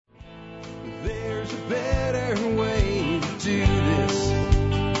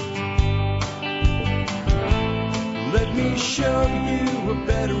show you a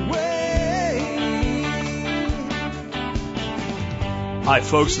better way. Hi,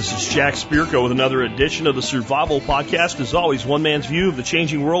 folks. This is Jack Spirko with another edition of the Survival Podcast. As always, one man's view of the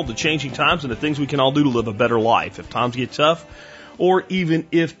changing world, the changing times, and the things we can all do to live a better life if times get tough or even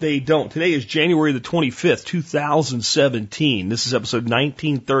if they don't. Today is January the 25th, 2017. This is episode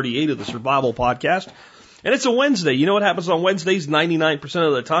 1938 of the Survival Podcast. And it's a Wednesday. You know what happens on Wednesdays? 99%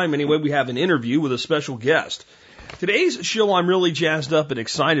 of the time, anyway, we have an interview with a special guest. Today's show I'm really jazzed up and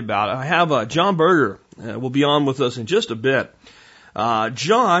excited about. I have John Berger will be on with us in just a bit.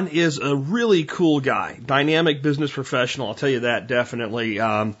 John is a really cool guy, dynamic business professional, I'll tell you that definitely.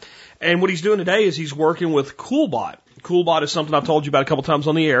 And what he's doing today is he's working with CoolBot. CoolBot is something I've told you about a couple times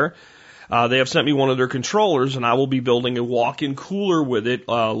on the air. They have sent me one of their controllers, and I will be building a walk-in cooler with it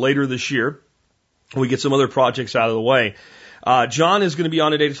later this year. We get some other projects out of the way. John is going to be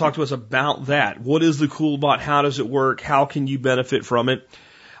on today to talk to us about that. What is the CoolBot? How does it work? How can you benefit from it?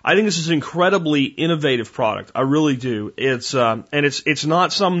 I think this is an incredibly innovative product. I really do. It's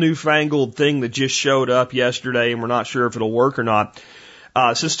not some newfangled thing that just showed up yesterday and we're not sure if it'll work or not.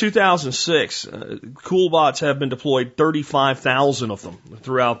 Since 2006, CoolBots have been deployed, 35,000 of them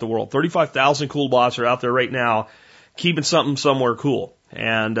throughout the world. 35,000 CoolBots are out there right now keeping something somewhere cool.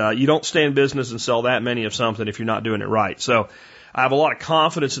 And you don't stay in business and sell that many of something if you're not doing it right. So I have a lot of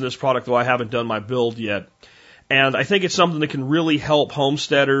confidence in this product, though I haven't done my build yet. And I think it's something that can really help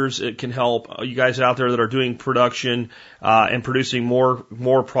homesteaders. It can help you guys out there that are doing production and producing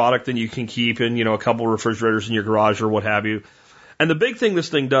more product than you can keep in, a couple of refrigerators in your garage or what have you. And the big thing this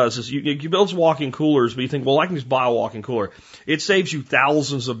thing does is you build walk-in coolers, but you think, well, I can just buy a walk-in cooler. It saves you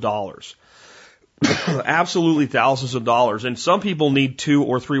thousands of dollars. Absolutely thousands of dollars. And some people need 2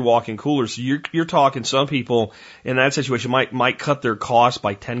 or 3 walk-in coolers. So you're talking some people in that situation might cut their cost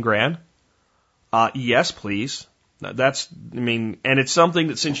by 10 grand. Yes, please. And it's something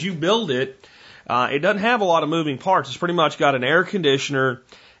that since you build it, it doesn't have a lot of moving parts. It's pretty much got an air conditioner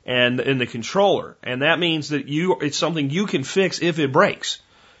and the controller. And that means that it's something you can fix if it breaks.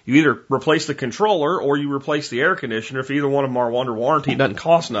 You either replace the controller or you replace the air conditioner. If either one of them are under warranty, it doesn't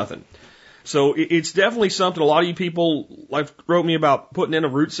cost nothing. So it's definitely something a lot of you people wrote me about putting in a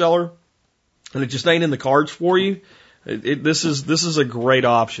root cellar, and it just ain't in the cards for you. This is a great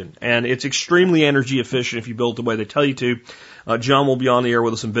option, and it's extremely energy efficient if you build it the way they tell you to. John will be on the air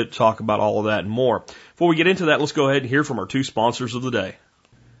with us in a bit to talk about all of that and more. Before we get into that, let's go ahead and hear from our 2 sponsors of the day.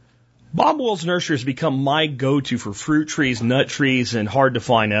 Bob Wells Nursery has become my go-to for fruit trees, nut trees, and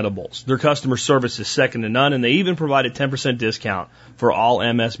hard-to-find edibles. Their customer service is second to none, and they even provide a 10% discount for all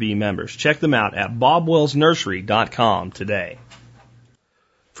MSB members. Check them out at bobwellsnursery.com today.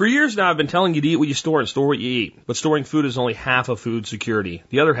 For years now, I've been telling you to eat what you store and store what you eat. But storing food is only half of food security.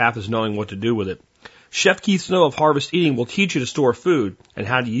 The other half is knowing what to do with it. Chef Keith Snow of Harvest Eating will teach you to store food and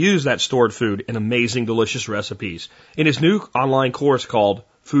how to use that stored food in amazing, delicious recipes in his new online course called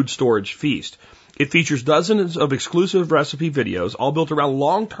Food Storage Feast. It features dozens of exclusive recipe videos, all built around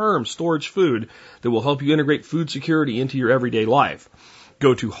long-term storage food that will help you integrate food security into your everyday life.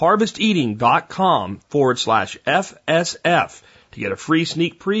 Go to harvesteating.com/FSF to get a free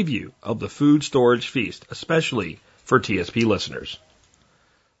sneak preview of the Food Storage Feast, especially for TSP listeners.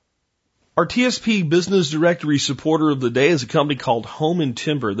 Our TSP Business Directory supporter of the day is a company called Home and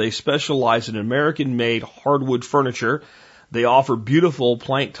Timber. They specialize in American-made hardwood furniture. They offer beautiful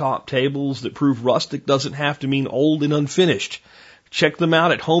plank top tables that prove rustic doesn't have to mean old and unfinished. Check them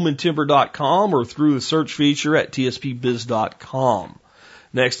out at homeandtimber.com or through the search feature at tspbiz.com.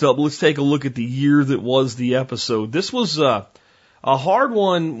 Next up, let's take a look at the year that was the episode. This was a hard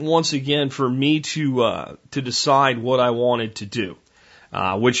one once again for me to decide what I wanted to do.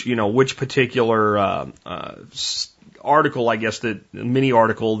 Which particular article, I guess, mini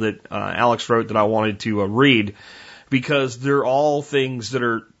article that Alex wrote that I wanted to read. Because they're all things that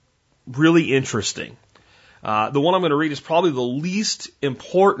are really interesting. The one I'm going to read is probably the least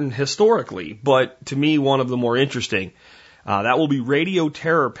important historically, but to me, one of the more interesting. That will be Radio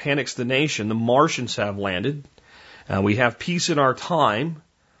Terror Panics the Nation. The Martians have landed. We have Peace in Our Time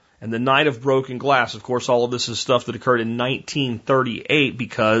and the Night of Broken Glass. Of course, all of this is stuff that occurred in 1938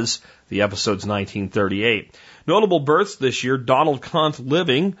 because the episode's 1938. Notable births this year, Donald Knuth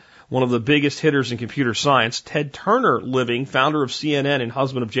living, one of the biggest hitters in computer science. Ted Turner living, founder of CNN and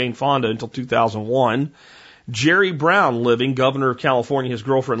husband of Jane Fonda until 2001. Jerry Brown living, governor of California. His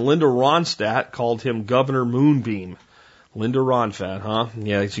girlfriend Linda Ronstadt called him Governor Moonbeam. Linda Ronstadt, huh?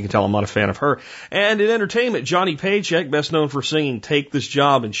 Yeah, as you can tell, I'm not a fan of her. And in entertainment, Johnny Paycheck, best known for singing Take This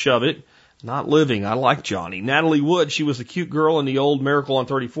Job and Shove It. Not living. I like Johnny. Natalie Wood, she was the cute girl in the old Miracle on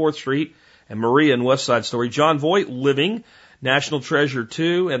 34th Street and Maria in West Side Story. John Voight living, National Treasure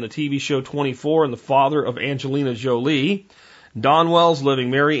 2 and the TV show 24 and the father of Angelina Jolie. Don Wells living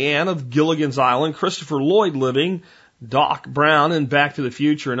Mary Ann of Gilligan's Island. Christopher Lloyd living Doc Brown in Back to the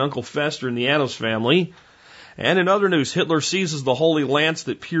Future and Uncle Fester in the Addams Family. And in other news, Hitler seizes the holy lance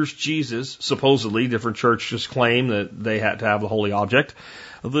that pierced Jesus. Supposedly, different churches claim that they had to have the holy object.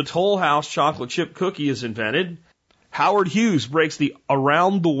 The Toll House chocolate chip cookie is invented. Howard Hughes breaks the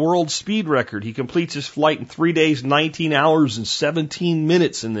around-the-world speed record. He completes his flight in 3 days, 19 hours, and 17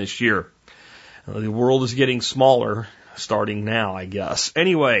 minutes in this year. The world is getting smaller, starting now, I guess.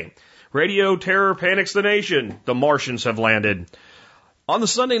 Anyway, radio terror panics the nation. The Martians have landed. On the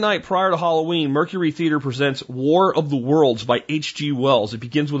Sunday night prior to Halloween, Mercury Theater presents War of the Worlds by H.G. Wells. It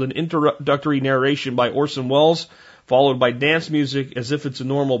begins with an introductory narration by Orson Welles, followed by dance music as if it's a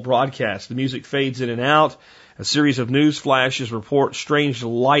normal broadcast. The music fades in and out. A series of news flashes report strange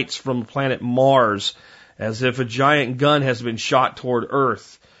lights from planet Mars, as if a giant gun has been shot toward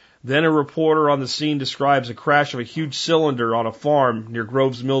Earth. Then a reporter on the scene describes a crash of a huge cylinder on a farm near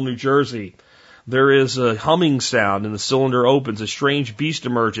Groves Mill, New Jersey. There is a humming sound and the cylinder opens. A strange beast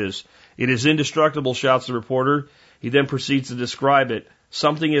emerges. It is indestructible, shouts the reporter. He then proceeds to describe it.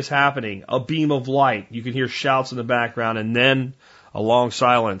 Something is happening. A beam of light. You can hear shouts in the background and then a long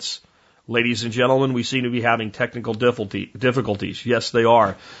silence. Ladies and gentlemen, we seem to be having technical difficulties. Yes, they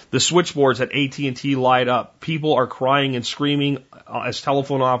are. The switchboards at AT&T light up. People are crying and screaming as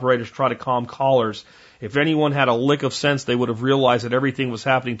telephone operators try to calm callers. If anyone had a lick of sense, they would have realized that everything was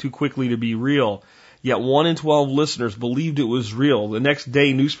happening too quickly to be real. Yet 1 in 12 listeners believed it was real. The next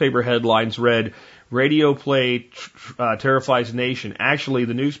day, newspaper headlines read, Radio play terrifies nation. Actually,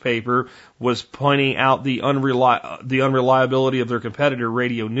 the newspaper was pointing out the unreliability of their competitor,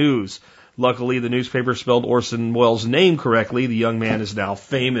 Radio News. Luckily, the newspaper spelled Orson Welles' name correctly. The young man is now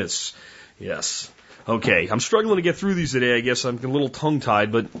famous. Yes. Okay, I'm struggling to get through these today. I guess I'm a little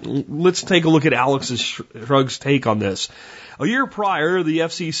tongue-tied, but let's take a look at Alex's Shrug's take on this. A year prior, the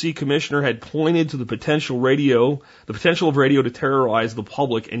FCC commissioner had pointed to the potential of radio to terrorize the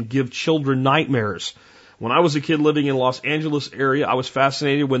public and give children nightmares. When I was a kid living in Los Angeles area, I was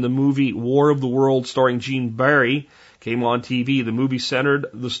fascinated when the movie War of the Worlds starring Gene Barry came on TV. The movie centered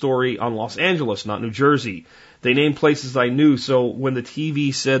the story on Los Angeles, not New Jersey. They named places I knew, so when the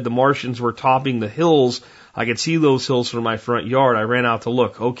TV said the Martians were topping the hills, I could see those hills from my front yard. I ran out to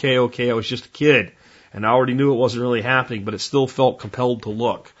look. Okay, I was just a kid, and I already knew it wasn't really happening, but it still felt compelled to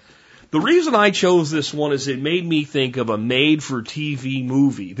look. The reason I chose this one is it made me think of a made-for-TV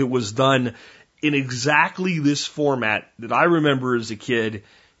movie that was done in exactly this format that I remember as a kid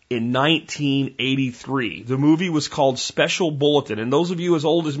in 1983. The movie was called Special Bulletin, and those of you as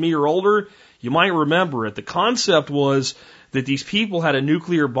old as me or older, you might remember it. The concept was that these people had a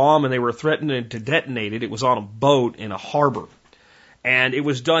nuclear bomb and they were threatening to detonate it. It was on a boat in a harbor. And it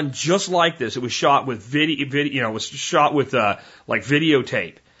was done just like this. It was shot with video, it was shot with like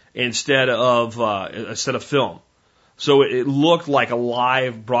videotape instead of film. So it looked like a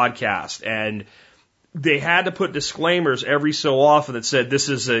live broadcast, and they had to put disclaimers every so often that said this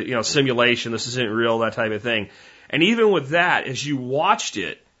is a simulation, this isn't real, that type of thing. And even with that, as you watched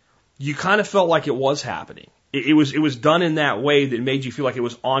it, you kind of felt like it was happening. It was done in that way that made you feel like it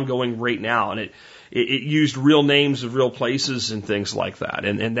was ongoing right now, and it used real names of real places and things like that,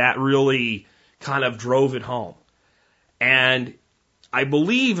 and that really kind of drove it home. And I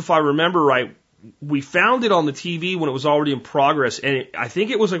believe, if I remember right, we found it on the TV when it was already in progress, and I think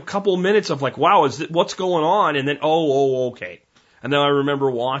it was a couple of minutes of like, wow, what's going on? And then, okay. And then I remember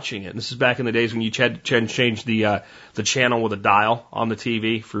watching it. And this is back in the days when you had to change the channel with a dial on the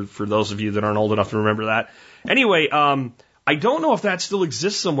TV, for those of you that aren't old enough to remember that. Anyway, I don't know if that still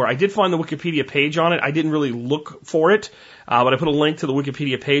exists somewhere. I did find the Wikipedia page on it. I didn't really look for it, but I put a link to the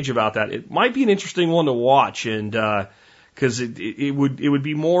Wikipedia page about that. It might be an interesting one to watch, and because it would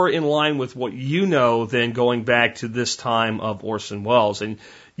be more in line with what you know than going back to this time of Orson Welles, and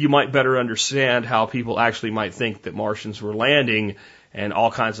you might better understand how people actually might think that Martians were landing and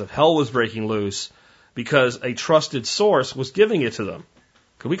all kinds of hell was breaking loose because a trusted source was giving it to them.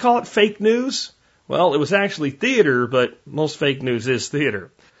 Could we call it fake news? Well, it was actually theater, but most fake news is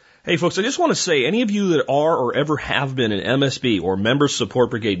theater. Hey folks, I just want to say, any of you that are or ever have been an MSB or Member Support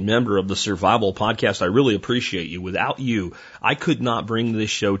Brigade member of the Survival Podcast, I really appreciate you. Without you, I could not bring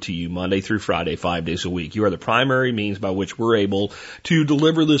this show to you Monday through Friday, 5 days a week. You are the primary means by which we're able to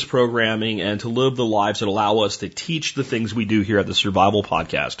deliver this programming and to live the lives that allow us to teach the things we do here at the Survival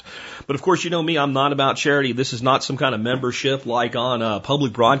Podcast. But of course, you know me, I'm not about charity. This is not some kind of membership like on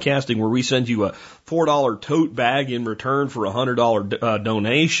public broadcasting where we send you a $4 tote bag in return for a $100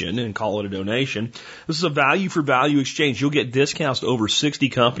 donation. subscription and call it a donation. This is a value for value exchange. You'll get discounts to over 60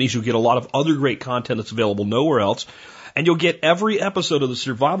 companies. You'll get a lot of other great content that's available nowhere else. And you'll get every episode of the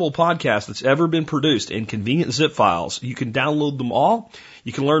Survival Podcast that's ever been produced in convenient zip files. You can download them all.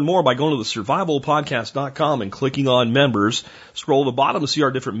 You can learn more by going to the survivalpodcast.com and clicking on members. Scroll to the bottom to see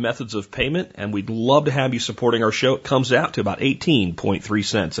our different methods of payment, and we'd love to have you supporting our show. It comes out to about 18.3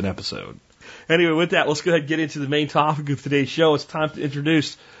 cents an episode. Anyway, with that, let's go ahead and get into the main topic of today's show. It's time to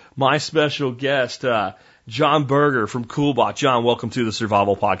introduce my special guest, John Berger from Coolbot. John, welcome to the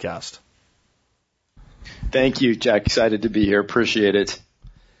Survival Podcast. Thank you, Jack. Excited to be here. Appreciate it.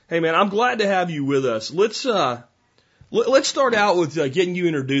 Hey, man, I'm glad to have you with us. Let's start out with getting you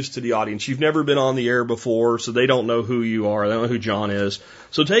introduced to the audience. You've never been on the air before, so they don't know who you are. They don't know who John is.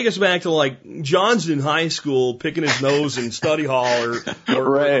 So take us back to, like, John's in high school picking his nose in study hall or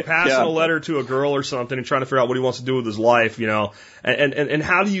right, passing a letter to a girl or something and trying to figure out what he wants to do with his life, you know. And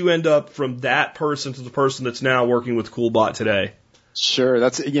how do you end up from that person to the person that's now working with Coolbot today? Sure. I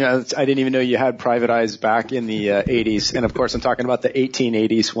didn't even know you had private eyes back in the 80s. And of course, I'm talking about the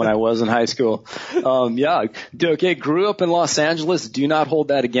 1880s when I was in high school. Grew up in Los Angeles. Do not hold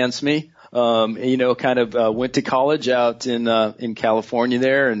that against me. Went to college out in California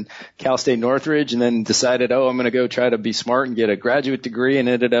there and Cal State Northridge, and then decided, I'm going to go try to be smart and get a graduate degree, and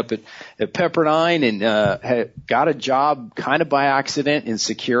ended up at Pepperdine and got a job kind of by accident in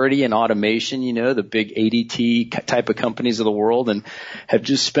security and automation, the big ADT type of companies of the world, and have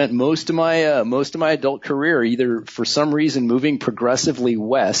just spent most of my adult career either for some reason moving progressively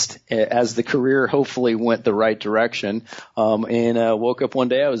west as the career hopefully went the right direction, and woke up one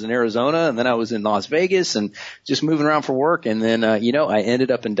day I was in Arizona, and then I was in Las Vegas and just moving around for work. And then, I ended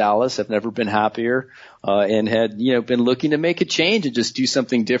up in Dallas. I've never been happier, and had, been looking to make a change and just do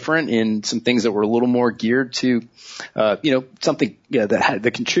something different in some things that were a little more geared to, something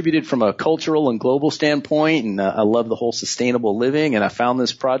that contributed from a cultural and global standpoint. And I love the whole sustainable living. And I found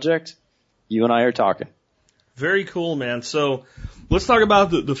this project. You and I are talking. Very cool, man. So let's talk about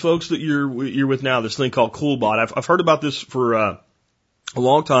the folks that you're with now, this thing called Coolbot. I've heard about this for, a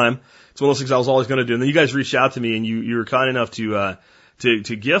long time. It's one of those things I was always going to do. And then you guys reached out to me, and you were kind enough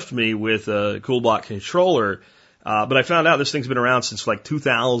to gift me with a Coolbot controller. But I found out this thing's been around since like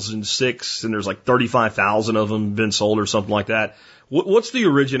 2006, and there's like 35,000 of them been sold or something like that. What's the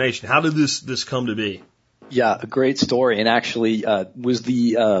origination? How did this come to be? Yeah, a great story, and actually was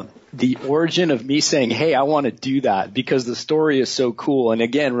the origin of me saying, hey, I want to do that because the story is so cool. And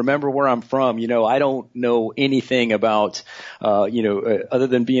again, remember where I'm from. I don't know anything about, other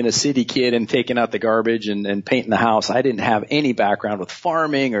than being a city kid and taking out the garbage and painting the house. I didn't have any background with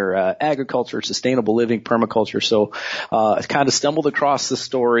farming or agriculture, sustainable living, permaculture. So I kind of stumbled across the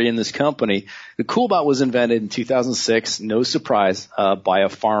story in this company. The Coolbot was invented in 2006, no surprise, by a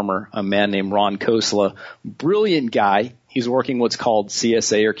farmer, a man named Ron Kosla. Brilliant guy. He's working what's called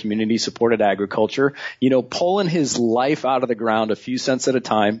CSA, or community supported agriculture, pulling his life out of the ground a few cents at a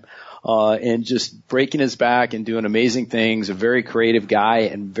time, and just breaking his back and doing amazing things. A very creative guy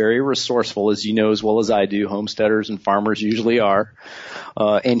and very resourceful, as you know as well as I do. Homesteaders and farmers usually are.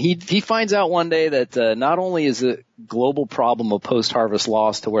 And he finds out one day that not only is a global problem of post-harvest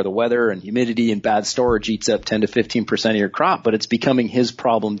loss to where the weather and humidity and bad storage eats up 10 to 15% of your crop, but it's becoming his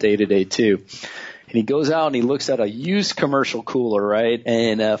problem day to day too. And he goes out and he looks at a used commercial cooler, right?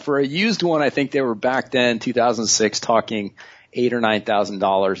 And for a used one, I think they were back then, 2006, talking $8,000 or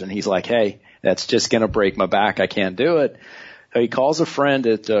 $9,000. And he's like, hey, that's just going to break my back. I can't do it. He calls a friend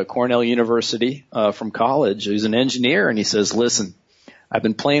at Cornell University from college who's an engineer, and he says, listen, I've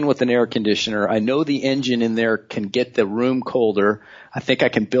been playing with an air conditioner. I know the engine in there can get the room colder. I think I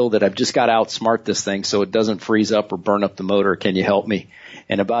can build it. I've just got to outsmart this thing so it doesn't freeze up or burn up the motor. Can you help me?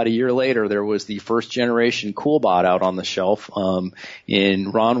 And about a year later, there was the first generation Coolbot out on the shelf.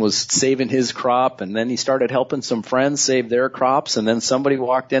 And Ron was saving his crop, and then he started helping some friends save their crops. And then somebody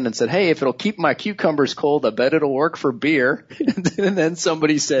walked in and said, hey, if it'll keep my cucumbers cold, I bet it'll work for beer. And then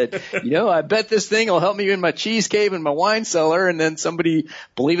somebody said, I bet this thing will help me in my cheese cave and my wine cellar. And then somebody,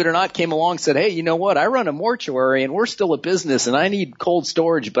 believe it or not, came along and said, hey, you know what? I run a mortuary and we're still a business and I need cold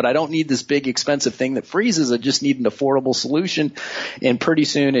storage, but I don't need this big expensive thing that freezes. I just need an affordable solution. And pretty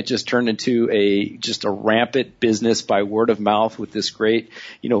soon it just turned into a rampant business by word of mouth with this great,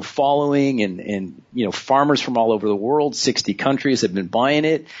 following and farmers from all over the world, 60 countries have been buying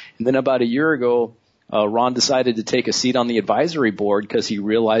it. And then about a year ago, Ron decided to take a seat on the advisory board because he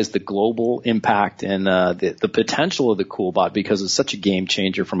realized the global impact and the potential of the Coolbot because it's such a game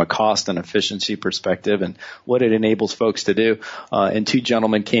changer from a cost and efficiency perspective and what it enables folks to do. And two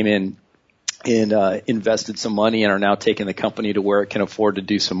gentlemen came in and invested some money and are now taking the company to where it can afford to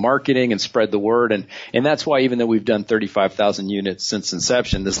do some marketing and spread the word. And that's why even though we've done 35,000 units since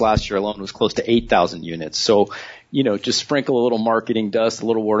inception, this last year alone was close to 8,000 units. So, just sprinkle a little marketing dust, a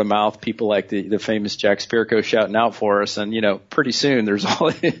little word of mouth, people like the famous Jack Spirko shouting out for us. And, pretty soon there's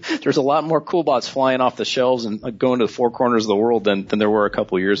a lot more CoolBots flying off the shelves and going to the four corners of the world than there were a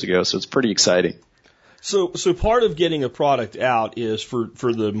couple of years ago. So it's pretty exciting. So part of getting a product out is for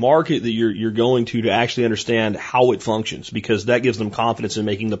the market that you're going to actually understand how it functions, because that gives them confidence in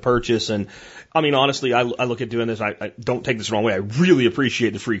making the purchase. And I mean, honestly, I look at doing this. I don't take this the wrong way. I really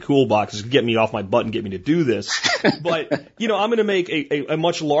appreciate the free cool boxes to get me off my butt and get me to do this. But, I'm going to make a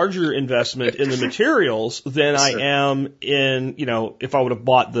much larger investment in the materials than I am in, if I would have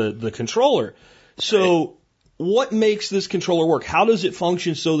bought the controller. So what makes this controller work? How does it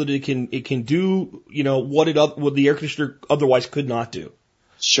function so that it can do, what the air conditioner otherwise could not do?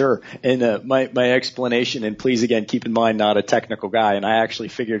 Sure. And my explanation, and please again keep in mind, not a technical guy, and I actually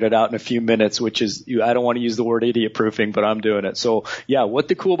figured it out in a few minutes, which is, I don't want to use the word idiot proofing, but I'm doing it. So yeah, what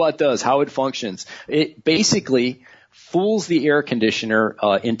the CoolBot does, how it functions, it basically fools the air conditioner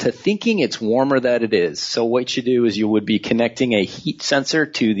into thinking it's warmer than it is. So what you do is you would be connecting a heat sensor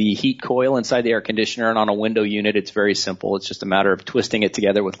to the heat coil inside the air conditioner, and on a window unit it's very simple. It's just a matter of twisting it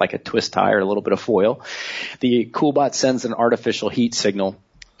together with like a twist tie or a little bit of foil. The CoolBot sends an artificial heat signal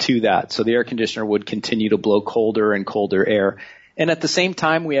to that, so the air conditioner would continue to blow colder and colder air. And at the same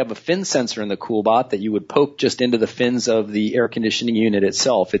time, we have a fin sensor in the CoolBot that you would poke just into the fins of the air conditioning unit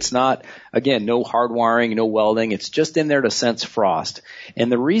itself. It's not, again, no hard wiring, no welding. It's just in there to sense frost.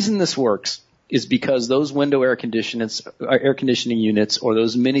 And the reason this works is because those window air conditioning units or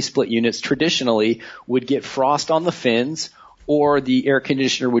those mini split units traditionally would get frost on the fins, or the air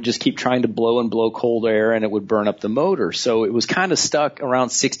conditioner would just keep trying to blow and blow cold air and it would burn up the motor. So it was kind of stuck around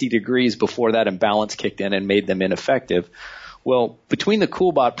 60 degrees before that imbalance kicked in and made them ineffective. Well, between the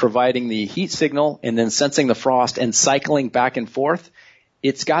CoolBot providing the heat signal and then sensing the frost and cycling back and forth,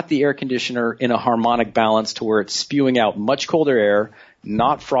 it's got the air conditioner in a harmonic balance to where it's spewing out much colder air,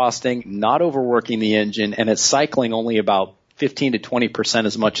 not frosting, not overworking the engine, and it's cycling only about 15 to 20%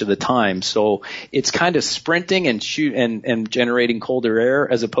 as much of the time. So it's kind of sprinting and generating colder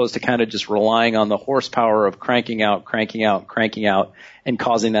air, as opposed to kind of just relying on the horsepower of cranking out, and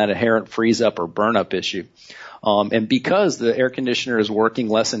causing that inherent freeze up or burn up issue. And because the air conditioner is working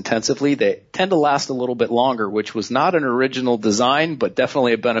less intensively, they tend to last a little bit longer, which was not an original design, but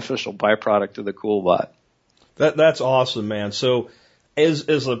definitely a beneficial byproduct of the CoolBot. That's awesome, man. So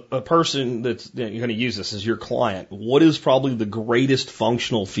as a person that's going to use this as your client, what is probably the greatest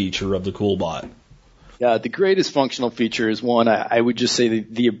functional feature of the CoolBot? Yeah, the greatest functional feature is one, I would just say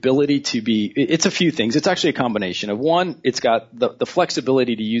the ability to it's a few things. It's actually a combination of one, it's got the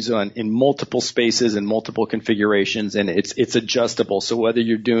flexibility to use in multiple spaces and multiple configurations, and it's adjustable. So whether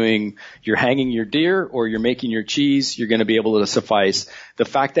you're hanging your deer or you're making your cheese, you're going to be able to suffice. The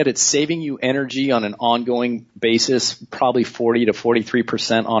fact that it's saving you energy on an ongoing basis, probably 40 to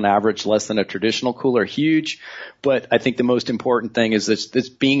 43% on average, less than a traditional cooler, huge. But I think the most important thing is this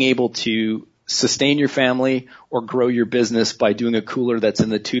being able to sustain your family or grow your business by doing a cooler that's in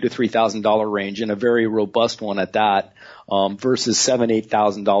the $2,000 to $3,000 range, and a very robust one at that, versus $7,000,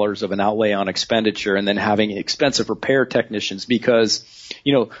 $8,000 of an outlay on expenditure, and then having expensive repair technicians, because,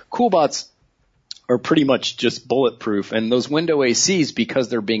 CoolBots are pretty much just bulletproof, and those window ACs, because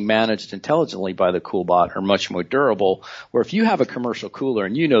they're being managed intelligently by the CoolBot, are much more durable. Where if you have a commercial cooler,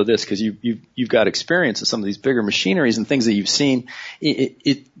 and you know this because you've got experience with some of these bigger machineries and things that you've seen,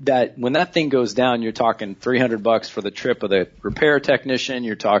 that when that thing goes down, you're talking $300 for the trip of the repair technician.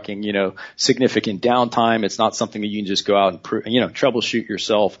 You're talking, significant downtime. It's not something that you can just go out and troubleshoot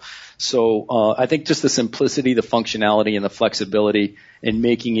yourself. So I think just the simplicity, the functionality, and the flexibility, and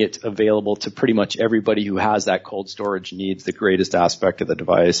making it available to pretty much everybody who has that cold storage needs, the greatest aspect of the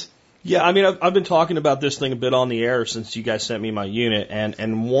device. Yeah, I mean, I've been talking about this thing a bit on the air since you guys sent me my unit,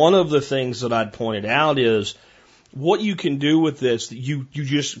 and one of the things that I'd pointed out is what you can do with this, you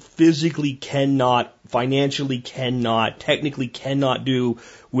just physically cannot, financially cannot, technically cannot do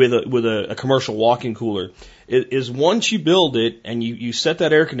with a commercial walk-in cooler. Is once you build it and you set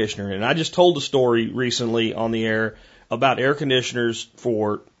that air conditioner in, and I just told a story recently on the air about air conditioners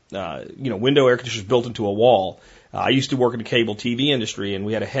for, window air conditioners built into a wall. I used to work in the cable TV industry, and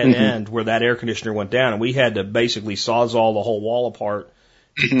we had a head end where that air conditioner went down, and we had to basically sawzall the whole wall apart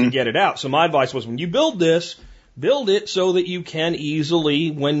to get it out. So my advice was, when you build this, build it so that you can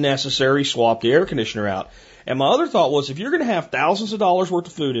easily, when necessary, swap the air conditioner out. And my other thought was, if you're going to have thousands of dollars worth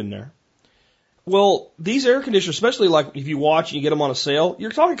of food in there, Well, these air conditioners, especially like if you watch and you get them on a sale,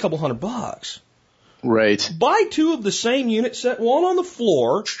 you're talking a couple $100. Right. Buy 2 of the same unit, set one on the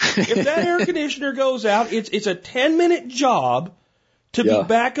floor. If that air conditioner goes out, it's a 10-minute job to be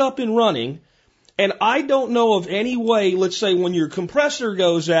back up and running. And I don't know of any way, let's say when your compressor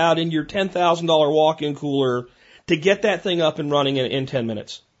goes out in your $10,000 walk-in cooler, to get that thing up and running in 10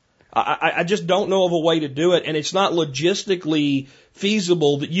 minutes. I just don't know of a way to do it, and it's not logistically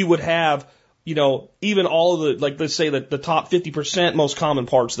feasible that you would have, you know, even all of the, like, let's say that the top 50% most common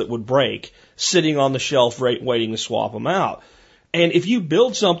parts that would break sitting on the shelf waiting to swap them out. And if you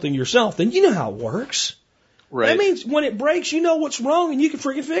build something yourself, then you know how it works. Right. That means when it breaks, you know what's wrong and you can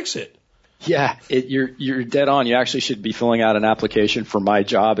freaking fix it. Yeah, you're dead on. You actually should be filling out an application for my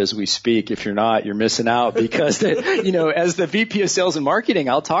job as we speak. If you're not, you're missing out because, you know, as the VP of Sales and Marketing,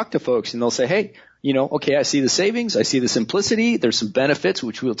 I'll talk to folks and they'll say, hey, you know, okay, I see the savings. I see the simplicity. There's some benefits,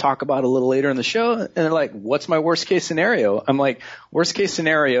 which we'll talk about a little later in the show. And they're like, what's my worst case scenario? I'm like, worst case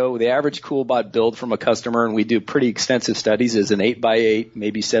scenario, the average CoolBot build from a customer, and we do pretty extensive studies, is an 8x8,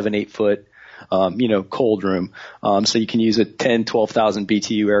 maybe 7-8 foot. You know, cold room. So you can use a 10, 12,000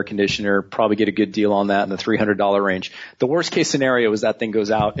 BTU air conditioner, probably get a good deal on that in the $300 range. The worst case scenario is that thing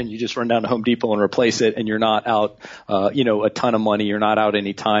goes out and you just run down to Home Depot and replace it, and you're not out, you know, a ton of money. You're not out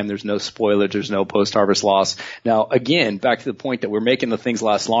any time. There's no spoilage. There's no post-harvest loss. Now, again, back to the point that we're making the things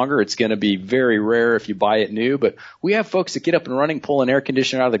last longer. It's going to be very rare if you buy it new, but we have folks that get up and running, pull an air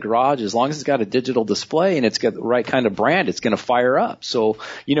conditioner out of the garage. As long as it's got a digital display and it's got the right kind of brand, it's going to fire up. So,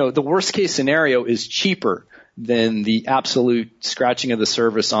 you know, the worst case scenario is cheaper than the absolute scratching of the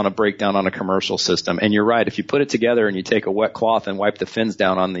surface on a breakdown on a commercial system. And you're right. If you put it together and you take a wet cloth and wipe the fins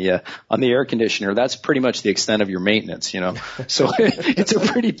down on the air conditioner, that's pretty much the extent of your maintenance, you know. So it's a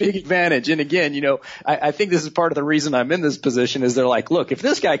pretty big advantage. And again, you know, I think this is part of the reason I'm in this position is they're like, look, if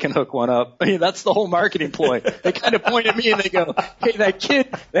this guy can hook one up, I mean, that's the whole marketing ploy. They kind of point at me and they go, hey, that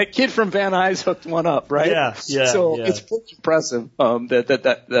kid from Van Nuys hooked one up, right? Yeah. So it's pretty impressive,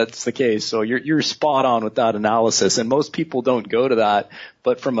 that's the case. So you're spot on with that analysis, and most people don't go to that.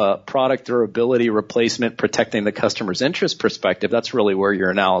 But from a product durability, replacement, protecting the customer's interest perspective, that's really where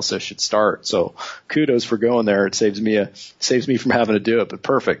your analysis should start. So kudos for going there. It saves me from having to do it, but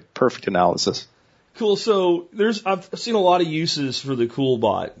perfect analysis. Cool. So I've seen a lot of uses for the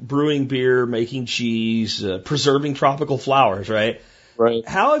CoolBot: brewing beer, making cheese, preserving tropical flowers, right? Right.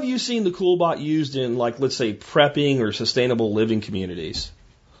 How have you seen the CoolBot used in, like, let's say, prepping or sustainable living communities?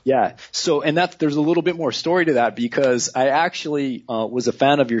 Yeah. So, and there's a little bit more story to that because I actually was a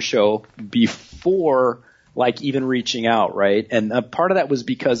fan of your show before, like, even reaching out, right? And part of that was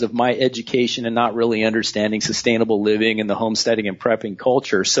because of my education and not really understanding sustainable living and the homesteading and prepping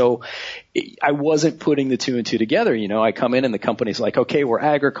culture. So I wasn't putting the 2 and 2 together. You know, I come in and the company's like, okay, we're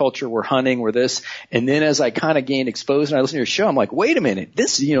agriculture, we're hunting, we're this. And then as I kind of gained exposure and I listened to your show, I'm like, wait a minute,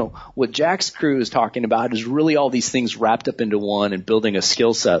 this, you know, what Jack's crew is talking about is really all these things wrapped up into one and building a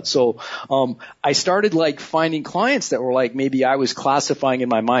skill set. So, I started like finding clients that were like, maybe I was classifying in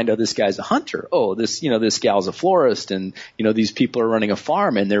my mind, oh, this guy's a hunter. Oh, this gal's a florist, and, you know, these people are running a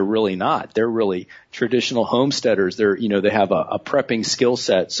farm, and they're really not. They're really traditional homesteaders. They're, you know, they have a prepping skill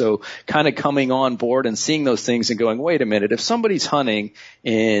set. So kind of coming on board and seeing those things and going, wait a minute, if somebody's hunting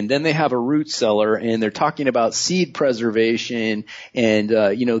and then they have a root cellar and they're talking about seed preservation and,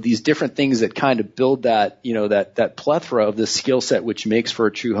 you know, these different things that kind of build that, you know, that plethora of the skill set, which makes for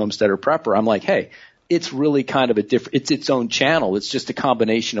a true homesteader prepper. I'm like, hey, it's really kind of it's its own channel. It's just a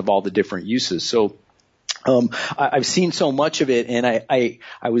combination of all the different uses. So, I've seen so much of it, and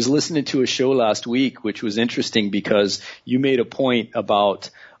I was listening to a show last week, which was interesting because you made a point about,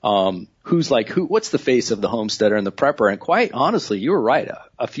 what's the face of the homesteader and the prepper? And quite honestly, you were right.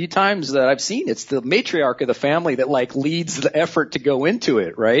 A few times that I've seen, it's the matriarch of the family that like leads the effort to go into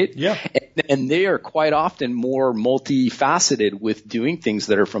it, right? Yeah. And they are quite often more multifaceted with doing things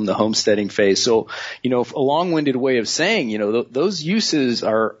that are from the homesteading phase. So, you know, a long-winded way of saying, you know, those uses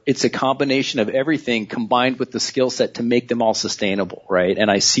it's a combination of everything combined with the skill set to make them all sustainable, right?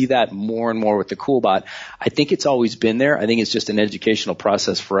 And I see that more and more with the CoolBot. I think it's always been there. I think it's just an educational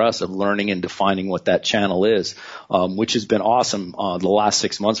process for us of learning and defining what that channel is, which has been awesome the last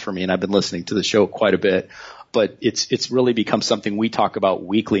 6 months for me, and I've been listening to the show quite a bit. But it's really become something we talk about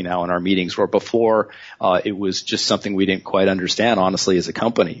weekly now in our meetings, where before it was just something we didn't quite understand, honestly, as a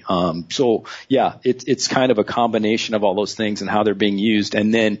company. So yeah, it's kind of a combination of all those things and how they're being used,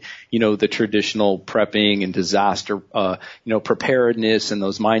 and then, you know, the traditional prepping and disaster, you know, preparedness and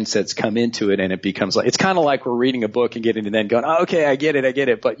those mindsets come into it, and it becomes like, it's kind of like we're reading a book and getting to then going, oh, okay, I get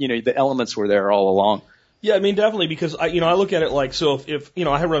it. But, you know, the elements were there all along. Yeah, I mean, definitely, because I look at it like, so if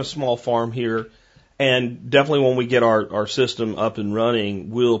I run a small farm here, and definitely when we get our system up and running,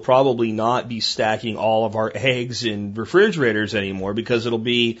 we'll probably not be stacking all of our eggs in refrigerators anymore, because it'll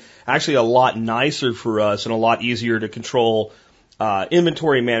be actually a lot nicer for us and a lot easier to control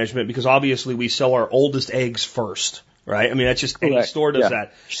inventory management, because obviously we sell our oldest eggs first, right? I mean, that's just any store does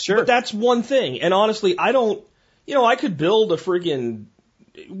that. Sure. But that's one thing. And honestly, I could build a friggin',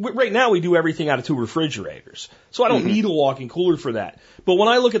 right now we do everything out of 2 refrigerators. So I don't need a walk-in cooler for that. But when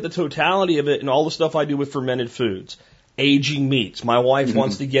I look at the totality of it and all the stuff I do with fermented foods, aging meats, my wife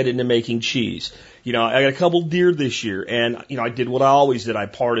wants to get into making cheese. I got a couple deer this year, and, I did what I always did. I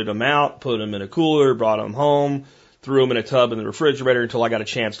parted them out, put them in a cooler, brought them home, threw them in a tub in the refrigerator until I got a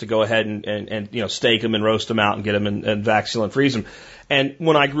chance to go ahead and steak them and roast them out and get them and vac-seal and freeze them. And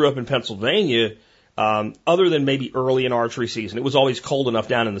when I grew up in Pennsylvania, other than maybe early in archery season, it was always cold enough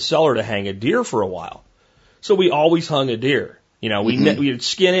down in the cellar to hang a deer for a while. So we always hung a deer. We'd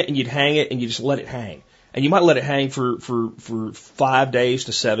skin it and you'd hang it and you just let it hang. And you might let it hang for 5 days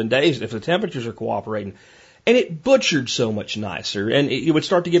to 7 days if the temperatures are cooperating. And it butchered so much nicer, and it would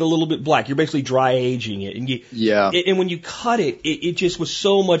start to get a little bit black. You're basically dry aging it, and when you cut it, it just was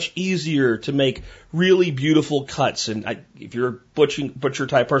so much easier to make really beautiful cuts. And if you're a butcher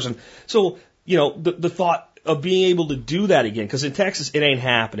type person, so the thought of being able to do that again, because in Texas it ain't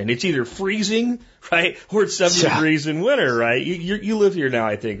happening. It's either freezing, right, or it's 70 degrees in winter, right? You live here now,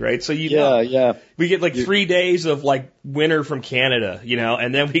 I think, right? So we get like 3 days of like winter from Canada,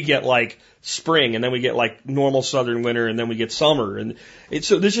 and then we get like spring, and then we get like normal southern winter, and then we get summer, and it's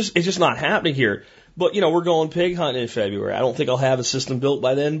just not happening here. But we're going pig hunting in February. I don't think I'll have a system built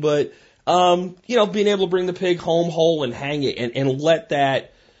by then, but being able to bring the pig home whole and hang it and let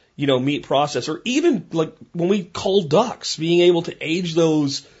that meat process, or even like when we cull ducks, being able to age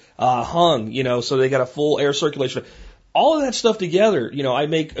those hung, so they got a full air circulation. All of that stuff together, I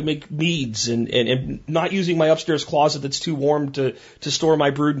make meads and not using my upstairs closet that's too warm to store my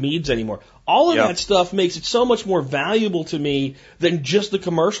brewed meads anymore. All of that stuff makes it so much more valuable to me than just the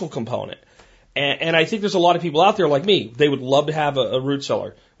commercial component. And I think there's a lot of people out there like me. They would love to have a root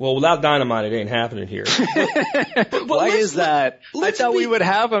cellar. Well, without dynamite, it ain't happening here. But why is that? I thought we would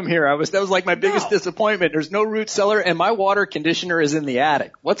have them here. That was like my biggest disappointment. There's no root cellar, and my water conditioner is in the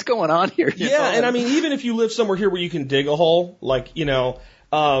attic. What's going on here? And I mean, even if you live somewhere here where you can dig a hole, like,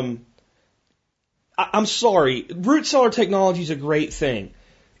 I'm sorry, root cellar technology is a great thing.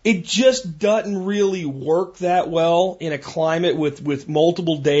 It just doesn't really work that well in a climate with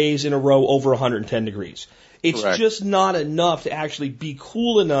multiple days in a row over 110 degrees. It's just not enough to actually be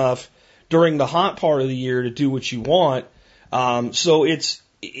cool enough during the hot part of the year to do what you want. So it's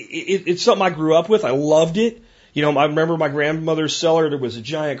something I grew up with. I loved it. I remember my grandmother's cellar. There was a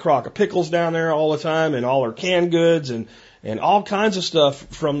giant crock of pickles down there all the time, and all her canned goods and all kinds of stuff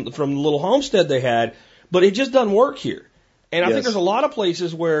from the little homestead they had. But it just doesn't work here. And I think there's a lot of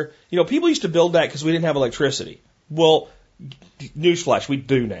places where, people used to build that because we didn't have electricity. Well, newsflash, we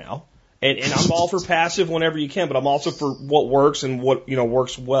do now. And I'm all for passive whenever you can, but I'm also for what works and what,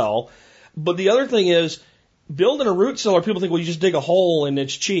 works well. But the other thing is, building a root cellar, people think, well, you just dig a hole and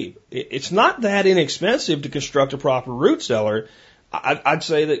it's cheap. It's not that inexpensive to construct a proper root cellar. I'd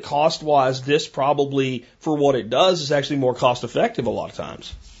say that cost-wise, this probably, for what it does, is actually more cost-effective a lot of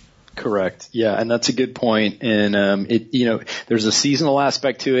times. Correct. Yeah, and that's a good point. And there's a seasonal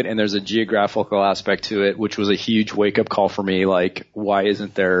aspect to it, and there's a geographical aspect to it, which was a huge wake-up call for me. Like, why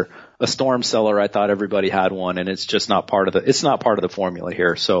isn't there a storm cellar? I thought everybody had one, and it's just not part of the formula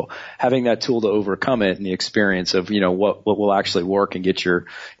here. So having that tool to overcome it and the experience of, what will actually work and get your,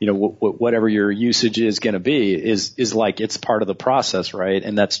 whatever your usage is going to be is like, it's part of the process, right?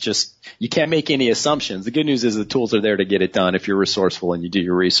 And that's just, you can't make any assumptions. The good news is the tools are there to get it done if you're resourceful and you do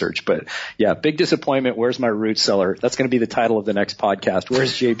your research. But yeah, big disappointment. Where's my root cellar? That's going to be the title of the next podcast.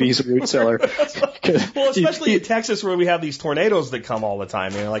 Where's JB's root cellar? Well, especially in Texas where we have these tornadoes that come all the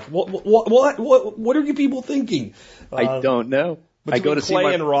time. Like, what are you people thinking? I don't know. I go to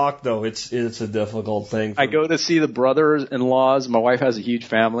clay and rock, though. It's a difficult thing. I go to see the brothers-in-laws. My wife has a huge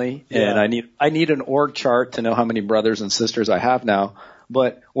family, and I need an org chart to know how many brothers and sisters I have now.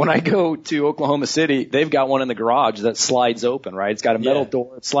 But when I go to Oklahoma City, they've got one in the garage that slides open, right? It's got a metal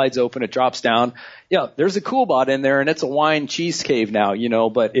door. It slides open. It drops down. Yeah, there's a cool bot in there, and it's a wine cheese cave now,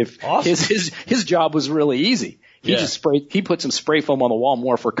 But if his job was really easy. He put some spray foam on the wall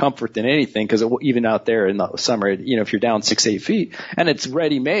more for comfort than anything, because even out there in the summer, if you're down 6-8 feet, and it's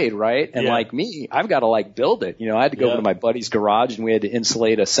ready made, right? And like me, I've got to build it. I had to go over to my buddy's garage, and we had to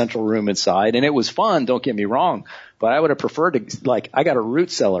insulate a central room inside, and it was fun. Don't get me wrong. But I would have preferred to, I got a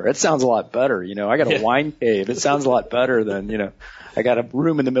root cellar. It sounds a lot better. I got a wine cave. It sounds a lot better than, I got a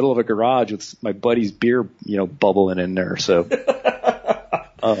room in the middle of a garage with my buddy's beer, bubbling in there. So,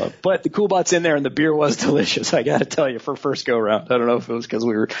 but the Coolbot's in there and the beer was delicious. I got to tell you, for first go around. I don't know if it was because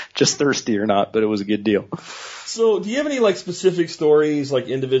we were just thirsty or not, but it was a good deal. So do you have any specific stories,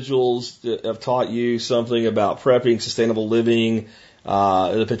 individuals that have taught you something about prepping, sustainable living,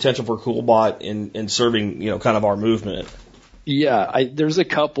 the potential for Coolbot in serving, kind of our movement? Yeah, there's a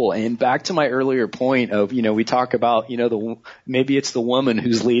couple. And back to my earlier point of, we talk about, maybe it's the woman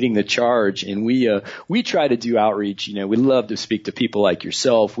who's leading the charge, and we try to do outreach. We love to speak to people like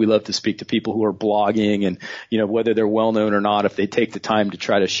yourself. We love to speak to people who are blogging, and, whether they're well known or not, if they take the time to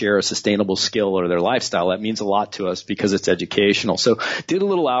try to share a sustainable skill or their lifestyle, that means a lot to us because it's educational. So did a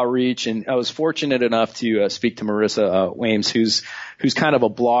little outreach, and I was fortunate enough to speak to Marissa Wames, who's kind of a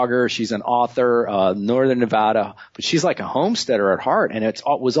blogger. She's an author, Northern Nevada, but she's like a homesteader at heart, and it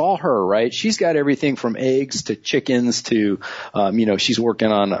was all her, right? She's got everything from eggs to chickens to, she's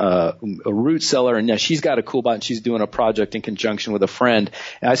working on a root cellar, and she's got a Coolbot, and she's doing a project in conjunction with a friend.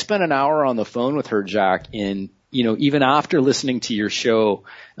 And I spent an hour on the phone with her, Jack, and even after listening to your show,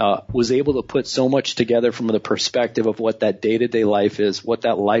 was able to put so much together from the perspective of what that day-to-day life is, what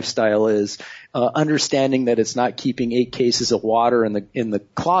that lifestyle is, understanding that it's not keeping 8 cases of water in the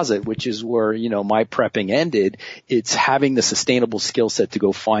closet, which is where, my prepping ended. It's having the sustainable skill set to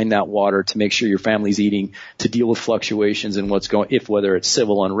go find that water, to make sure your family's eating, to deal with fluctuations in whether it's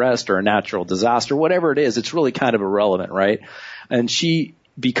civil unrest or a natural disaster, whatever it is, it's really kind of irrelevant, right? And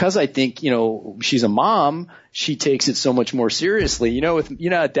because I think, she's a mom, she takes it so much more seriously.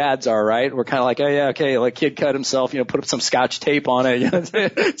 How dads are, right? We're kind of like, oh yeah, okay, kid cut himself, put up some Scotch tape on it. Give me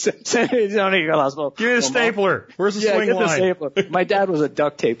the stapler. Where's the swing line? The stapler. My dad was a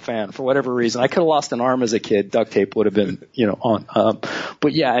duct tape fan for whatever reason. I could have lost an arm as a kid. Duct tape would have been, on.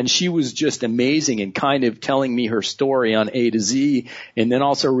 But yeah, and she was just amazing and kind of telling me her story on A to Z, and then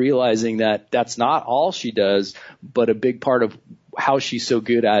also realizing that that's not all she does, but a big part of how she's so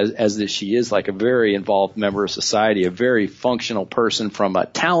good as this. She is like a very involved member of society, a very functional person from a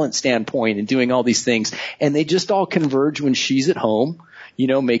talent standpoint, and doing all these things. And they just all converge when she's at home,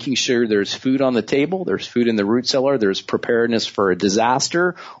 making sure there's food on the table, there's food in the root cellar, there's preparedness for a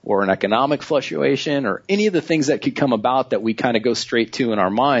disaster or an economic fluctuation or any of the things that could come about that we kind of go straight to in our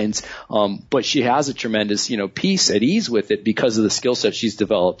minds. But she has a tremendous, peace at ease with it because of the skill set she's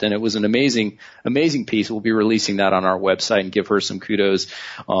developed. And it was an amazing, amazing piece. We'll be releasing that on our website and give her some kudos.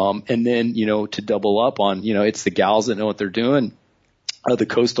 And then, to double up on, it's the gals that know what they're doing. The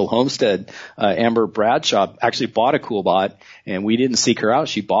Coastal Homestead, Amber Bradshaw actually bought a Coolbot, and we didn't seek her out.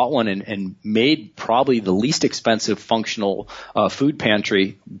 She bought one and made probably the least expensive functional food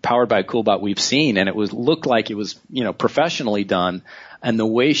pantry powered by a Coolbot we've seen, and it looked like it was professionally done. And the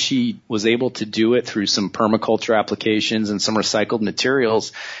way she was able to do it through some permaculture applications and some recycled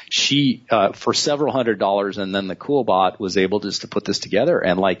materials, she for several $100s, and then the Coolbot was able just to put this together,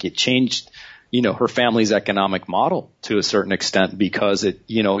 and it changed her family's economic model to a certain extent, because if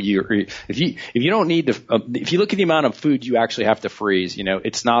you don't need to, if you look at the amount of food you actually have to freeze,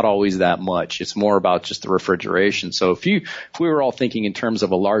 it's not always that much. It's more about just the refrigeration. So if we were all thinking in terms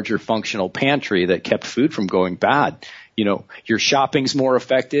of a larger functional pantry that kept food from going bad, your shopping's more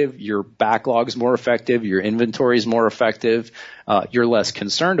effective, your backlog's more effective, your inventory's more effective. You're less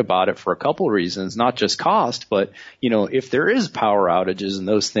concerned about it for a couple of reasons, not just cost, but, if there is power outages and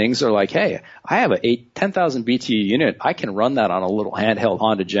those things are like, hey, I have a 10,000 BTU unit. I can run that on a little handheld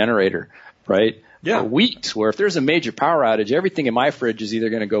Honda generator, right? Yeah. For weeks, where if there's a major power outage, everything in my fridge is either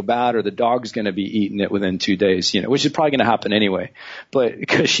going to go bad or the dog's going to be eating it within 2 days, which is probably going to happen anyway, but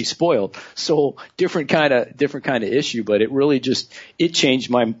because she's spoiled. So different kind of issue, but it really it changed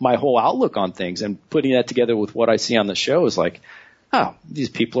my whole outlook on things, and putting that together with what I see on the show is like, oh, these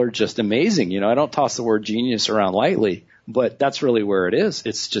people are just amazing. I don't toss the word genius around lightly, but that's really where it is.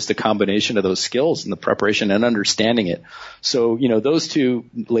 It's just a combination of those skills and the preparation and understanding it. So, those two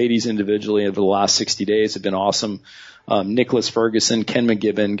ladies individually over the last 60 days have been awesome. Nicholas Ferguson, Ken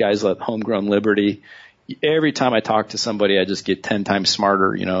McGibbon, guys like Homegrown Liberty. Every time I talk to somebody, I just get 10 times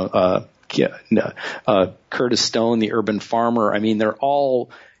smarter. Curtis Stone, the urban farmer. I mean, they're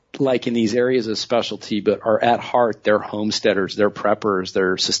all like in these areas of specialty, but are at heart, they're homesteaders, they're preppers,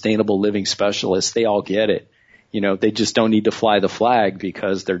 they're sustainable living specialists. They all get it. They just don't need to fly the flag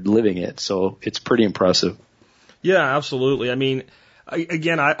because they're living it. So it's pretty impressive. Yeah, absolutely. I mean,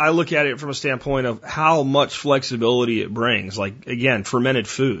 again, I look at it from a standpoint of how much flexibility it brings. Like, again, fermented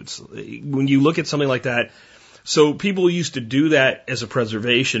foods. When you look at something like that, so people used to do that as a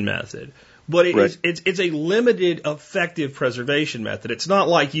preservation method. But it's a limited, effective preservation method. It's not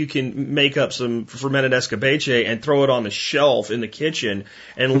like you can make up some fermented escabeche and throw it on the shelf in the kitchen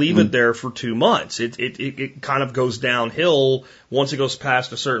and leave it there for 2 months. It kind of goes downhill once it goes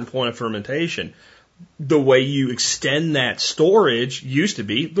past a certain point of fermentation. The way you extend that storage used to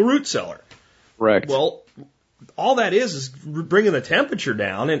be the root cellar. Correct. Well, all that is bringing the temperature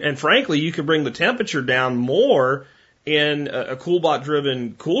down. And frankly, you can bring the temperature down more in a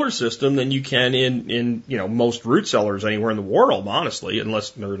CoolBot-driven cooler system than you can in most root cellars anywhere in the world, honestly,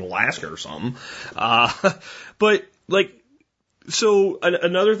 unless they're in Alaska or something. But so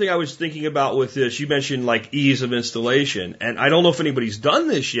another thing I was thinking about with this, you mentioned like ease of installation, and I don't know if anybody's done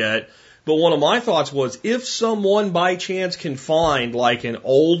this yet, but one of my thoughts was if someone by chance can find like an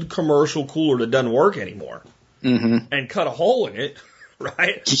old commercial cooler that doesn't work anymore and cut a hole in it,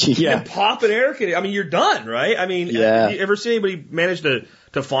 right? Yeah. And pop an air conditioner. I mean, you're done, right? I mean, have you ever seen anybody manage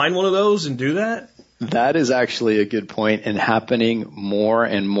to find one of those and do that? That is actually a good point and happening more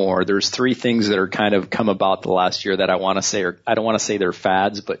and more. There's 3 things that are kind of come about the last year that I want to say, or I don't want to say they're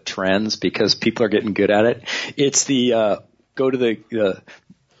fads, but trends because people are getting good at it. It's the, go to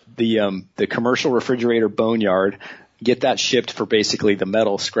the commercial refrigerator boneyard, get that shipped for basically the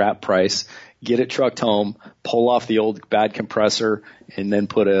metal scrap price, get it trucked home, pull off the old bad compressor, and then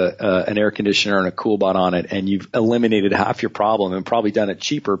put an air conditioner and a CoolBot on it, and you've eliminated half your problem and probably done it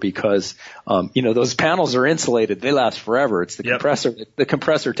cheaper because, those panels are insulated. They last forever. It's the compressor. The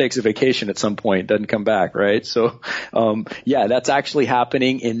compressor takes a vacation at some point, doesn't come back, right? So, that's actually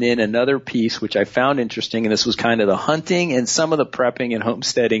happening. And then another piece, which I found interesting, and this was kind of the hunting and some of the prepping and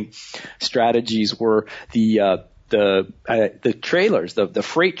homesteading strategies were the trailers, the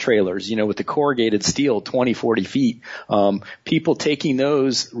freight trailers, with the corrugated steel, 20, 40 feet, people taking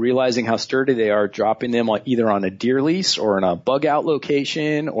those, realizing how sturdy they are, dropping them either on a deer lease or in a bug out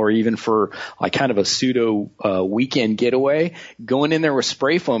location, or even for like kind of a pseudo, weekend getaway, going in there with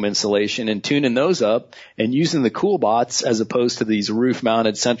spray foam insulation and tuning those up and using the CoolBots as opposed to these roof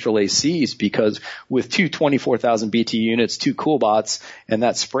mounted central ACs, because with 24,000 BT units, 2 CoolBots and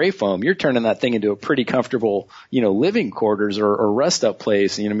that spray foam, you're turning that thing into a pretty comfortable, living quarters or rest up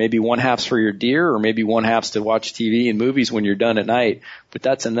place. Maybe one half's for your deer or maybe one half's to watch TV and movies when you're done at night. But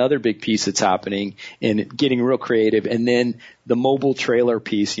that's another big piece that's happening and getting real creative. And then the mobile trailer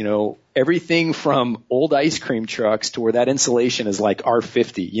piece, everything from old ice cream trucks to where that insulation is like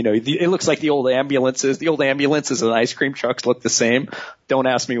R50. It looks like the old ambulances. The old ambulances and ice cream trucks look the same. Don't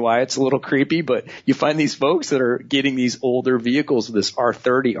ask me why. It's a little creepy, but you find these folks that are getting these older vehicles with this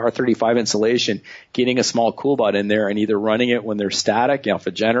R30, R35 insulation, getting a small CoolBot in there and either running it when they're static off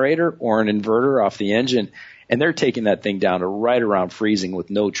a generator or an inverter off the engine. And they're taking that thing down to right around freezing with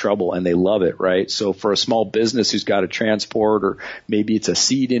no trouble, and they love it, right? So for a small business who's got to transport, or maybe it's a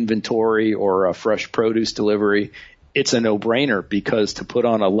seed inventory or a fresh produce delivery, it's a no-brainer, because to put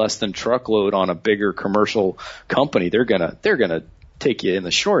on a less than truckload on a bigger commercial company, they're gonna take you in the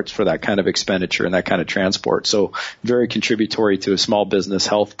shorts for that kind of expenditure and that kind of transport. So very contributory to a small business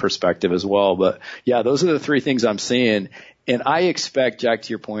health perspective as well. But yeah, those are the 3 things I'm seeing. And I expect, Jack, to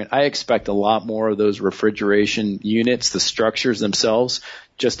your point, I expect a lot more of those refrigeration units, the structures themselves,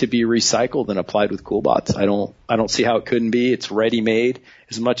 just to be recycled and applied with CoolBots. I don't see how it couldn't be. It's ready made.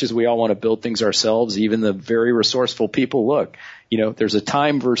 As much as we all want to build things ourselves, even the very resourceful people, look, there's a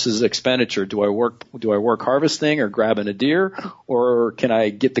time versus expenditure. Do I work harvesting or grabbing a deer, or can I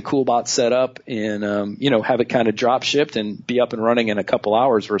get the CoolBot set up and, have it kind of drop shipped and be up and running in a couple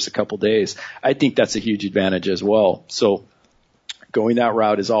hours versus a couple days? I think that's a huge advantage as well. So going that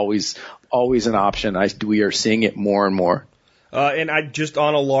route is always an option. We are seeing it more and more. And I just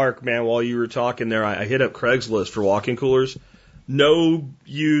on a lark, man, while you were talking there, I hit up Craigslist for walk-in coolers. No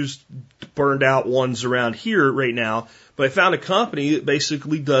used burned out ones around here right now, but I found a company that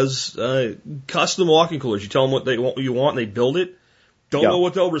basically does custom walk-in coolers. You tell them what you want, and they build it. Don't know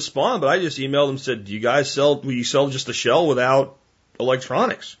what they'll respond, but I just emailed them and said, "Do you guys will you sell just a shell without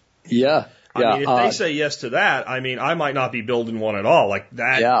electronics?" Yeah. I mean, if they say yes to that, I might not be building one at all. Like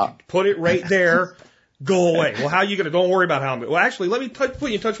that, put it right there. Go away. Well, how are you going to, don't worry about how, well, actually, let me put you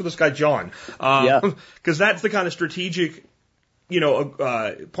in touch with this guy, John. Cause that's the kind of strategic,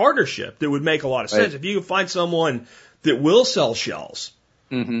 partnership that would make a lot of sense. Right. If you can find someone that will sell shells,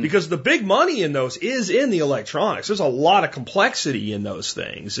 because the big money in those is in the electronics. There's a lot of complexity in those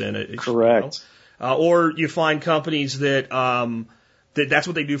things. And correct. Or you find companies that, that's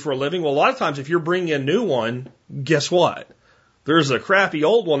what they do for a living. Well, a lot of times if you're bringing a new one, guess what? There's a crappy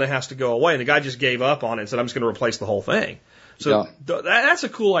old one that has to go away, and the guy just gave up on it and said, I'm just going to replace the whole thing. So that's a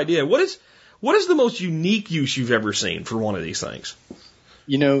cool idea. What is the most unique use you've ever seen for one of these things?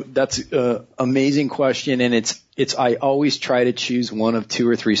 That's an amazing question, and I always try to choose one of 2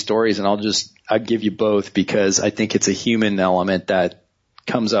 or 3 stories, and I'll give you both because I think it's a human element that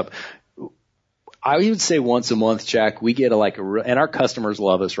comes up. I would say once a month, Jack, we get and our customers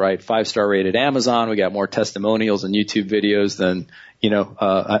love us, right? 5-star rated Amazon. We got more testimonials and YouTube videos than,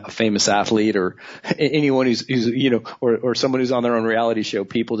 a famous athlete or anyone who's or someone who's on their own reality show.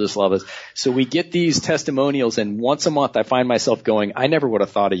 People just love us. So we get these testimonials, and once a month I find myself going, I never would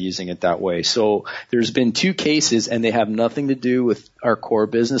have thought of using it that way. So there's been 2 cases, and they have nothing to do with our core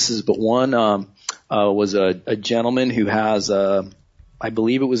businesses, but one was a gentleman who has I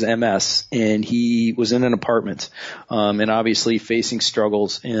believe it was MS, and he was in an apartment, and obviously facing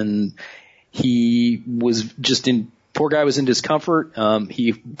struggles, and he was poor guy was in discomfort.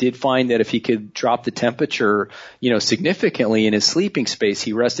 He did find that if he could drop the temperature, significantly in his sleeping space,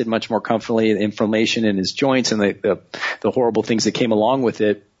 he rested much more comfortably. The inflammation in his joints and the horrible things that came along with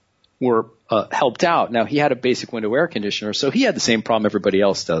it were helped out. Now, he had a basic window air conditioner, so he had the same problem everybody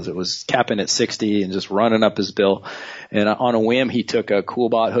else does. It was capping at 60 and just running up his bill. And on a whim, he took a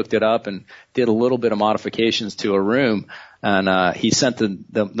CoolBot, hooked it up, and did a little bit of modifications to a room. And he sent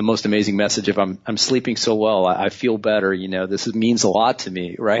the most amazing message of, I'm sleeping so well, I feel better, this means a lot to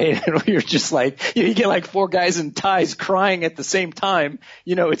me, right? And you're just like, you get like 4 guys in ties crying at the same time.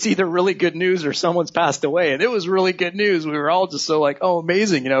 It's either really good news or someone's passed away. And it was really good news. We were all just so like, oh,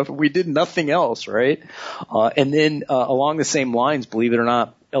 amazing, if we did nothing else, right? And then along the same lines, believe it or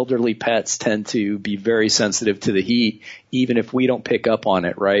not, elderly pets tend to be very sensitive to the heat, even if we don't pick up on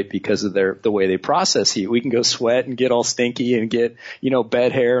it, right? Because of the way they process heat. We can go sweat and get all stinky and get,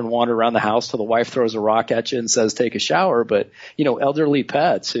 bed hair and wander around the house till the wife throws a rock at you and says, take a shower. But, elderly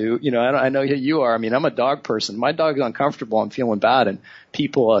pets who, I know you are. I mean, I'm a dog person. My dog's uncomfortable. I'm feeling bad. And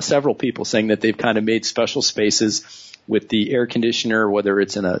several people saying that they've kind of made special spaces with the air conditioner, whether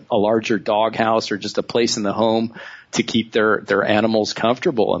it's in a larger dog house or just a place in the home, to keep their animals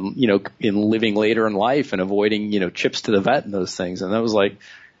comfortable and, in living later in life and avoiding, trips to the vet and those things. And that was like,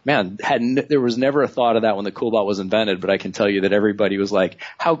 man, there was never a thought of that when the CoolBot was invented, but I can tell you that everybody was like,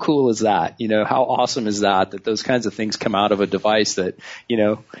 how cool is that? How awesome is that those kinds of things come out of a device that,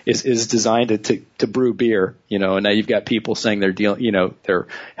 is designed to brew beer, and now you've got people saying they're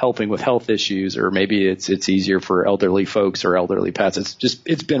helping with health issues, or maybe it's easier for elderly folks or elderly pets.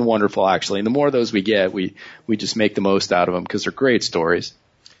 It's been wonderful, actually. And the more of those we get, we just make the most out of them because they're great stories.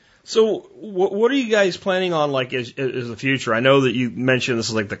 So what are you guys planning on, like, as the future? I know that you mentioned this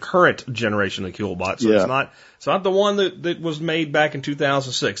is like the current generation of CoolBot, so yeah. It's not the one that was made back in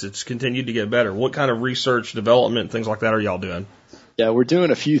 2006. It's continued to get better. What kind of research, development, things like that are y'all doing? Yeah, we're doing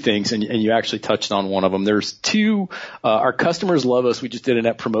a few things, and you actually touched on one of them. There's 2, our customers love us. We just did a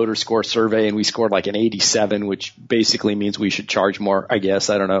Net Promoter Score survey, and we scored like an 87, which basically means we should charge more, I guess.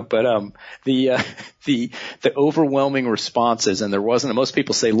 I don't know. But the overwhelming responses, and there wasn't, most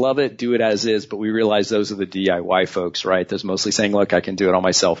people say love it, do it as is, but we realize those are the DIY folks, right? There's mostly saying, look, I can do it all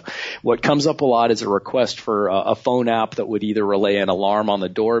myself. What comes up a lot is a request for a phone app that would either relay an alarm on the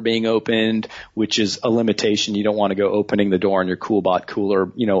door being opened, which is a limitation. You don't want to go opening the door on your CoolBot cooler,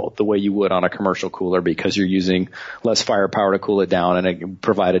 the way you would on a commercial cooler, because you're using less firepower to cool it down, and it can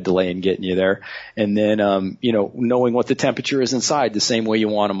provide a delay in getting you there. And then, knowing what the temperature is inside, the same way you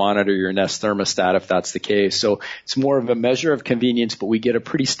want to monitor your Nest thermostat if that's the case. So it's more of a measure of convenience, but we get a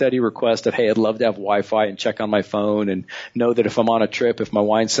pretty steady request of, hey, I'd love to have Wi-Fi and check on my phone and know that if I'm on a trip, if my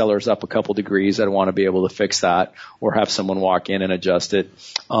wine cellar is up a couple degrees, I'd want to be able to fix that or have someone walk in and adjust it.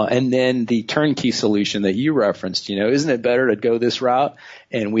 And then the turnkey solution that you referenced, isn't it better to go this route?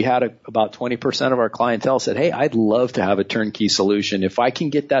 And we had about 20% of our clientele said, hey, I'd love to have a turnkey solution. If I can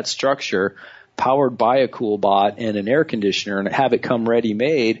get that structure powered by a CoolBot and an air conditioner and have it come ready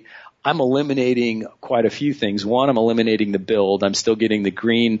made, I'm eliminating quite a few things. One, I'm eliminating the build. I'm still getting the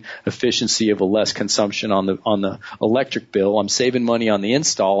green efficiency of a less consumption on the electric bill. I'm saving money on the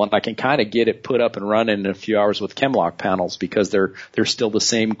install, and I can kind of get it put up and running in a few hours with Chemlock panels because they're still the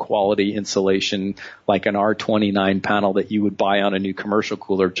same quality insulation like an R29 panel that you would buy on a new commercial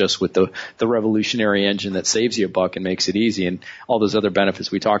cooler, just with the revolutionary engine that saves you $1 and makes it easy, and all those other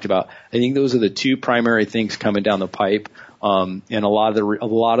benefits we talked about. I think those are the 2 primary things coming down the pipe. And a lot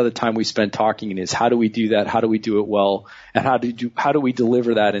of the time we spend talking is how do we do that? How do we do it well? And how do we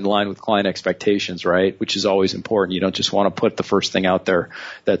deliver that in line with client expectations, right? Which is always important. You don't just want to put the first thing out there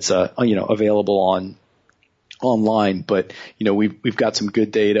that's, available online, but we've got some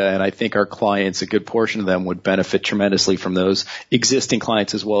good data, and I think our clients, a good portion of them, would benefit tremendously from those existing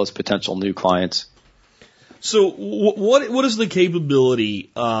clients as well as potential new clients. So what is the capability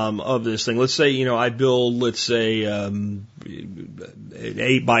of this thing? Let's say I build, let's say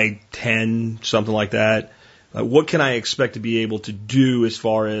 8 by 10, something like that. What can I expect to be able to do as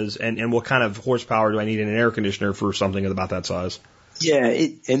far as and what kind of horsepower do I need in an air conditioner for something about that size? Yeah,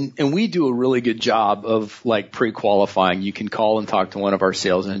 and we do a really good job of like pre-qualifying. You can call and talk to one of our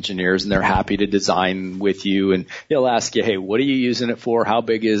sales engineers, and they're happy to design with you, and they'll ask you, hey, what are you using it for? How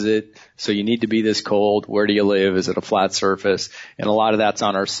big is it? So you need to be this cold. Where do you live? Is it a flat surface? And a lot of that's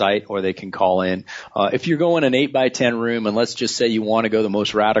on our site, or they can call in. If you're going an 8 by 10 room, and let's just say you want to go the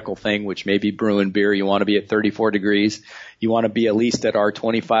most radical thing, which may be brewing beer, you want to be at 34 degrees. You want to be at least at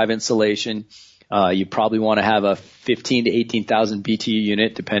R25 insulation. You probably want to have a 15 to 18,000 BTU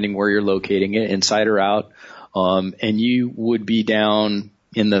unit, depending where you're locating it, inside or out. And you would be down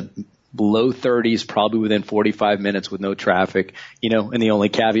in the low 30s, probably within 45 minutes with no traffic, and the only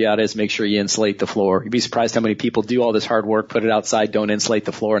caveat is make sure you insulate the floor. You'd be surprised how many people do all this hard work, put it outside, don't insulate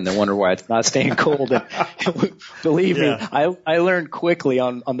the floor, and then wonder why it's not staying cold. And believe me, I learned quickly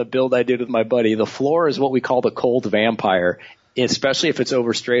on the build I did with my buddy, the floor is what we call the cold vampire. Especially if it's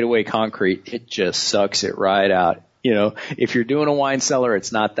over straightaway concrete, it just sucks it right out. If you're doing a wine cellar,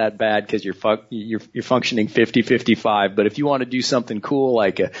 it's not that bad because you're functioning 50-55. But if you want to do something cool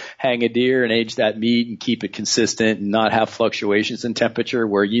like hang a deer and age that meat and keep it consistent and not have fluctuations in temperature,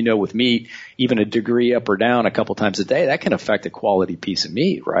 where with meat, even a degree up or down a couple times a day, that can affect a quality piece of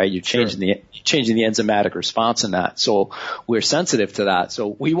meat, right? You're changing the enzymatic response in that. So we're sensitive to that.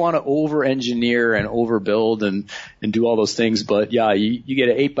 So we want to over-engineer and overbuild and do all those things. But yeah, you get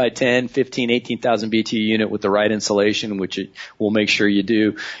an 8 by 10, 15, 18,000 BTU unit with the right insulation, which we'll make sure you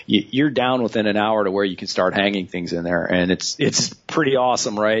do. You're down within an hour to where you can start hanging things in there, and it's pretty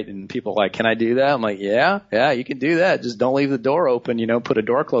awesome, right? And people are like, can I do that? I'm like, yeah, you can do that. Just don't leave the door open. Put a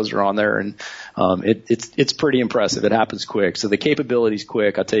door closer on there, and it's pretty impressive. It happens quick. So the capability's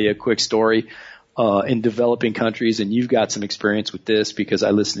quick. I'll tell you a quick story. In developing countries, and you've got some experience with this because I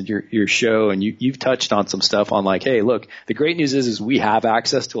listened to your show, and you've touched on some stuff on like, hey, look, the great news is we have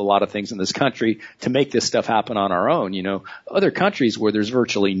access to a lot of things in this country to make this stuff happen on our own. Other countries where there's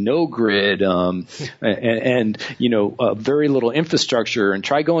virtually no grid, and very little infrastructure, and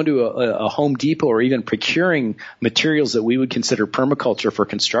try going to a Home Depot or even procuring materials that we would consider permaculture for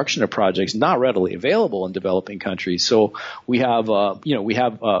construction of projects, not readily available in developing countries. So we have a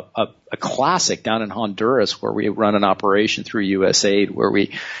classic down in Honduras where we run an operation through USAID where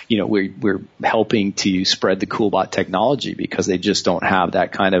we're helping to spread the CoolBot technology because they just don't have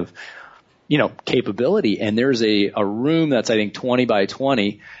that kind of, capability. And there's a room that's, I think, 20 by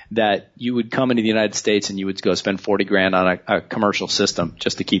 20 that you would come into the United States and you would go spend $40,000 on a commercial system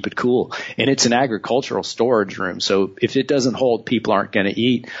just to keep it cool. And it's an agricultural storage room. So if it doesn't hold, people aren't going to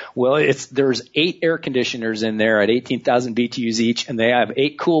eat. Well, there's 8 air conditioners in there at 18,000 BTUs each, and they have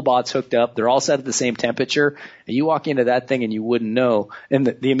 8 CoolBots hooked up. They're all set at the same temperature. And you walk into that thing and you wouldn't know. And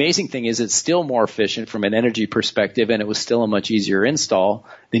the amazing thing is it's still more efficient from an energy perspective, and it was still a much easier install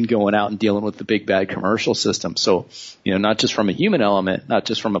than going out and dealing with the big bad commercial system. So, not just from a human element, not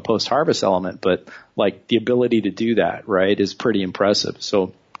just from a post-harvest element, but like the ability to do that, right, is pretty impressive.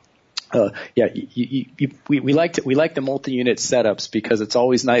 So, we like the multi-unit setups because it's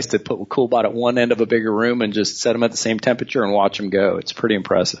always nice to put a CoolBot at one end of a bigger room and just set them at the same temperature and watch them go. It's pretty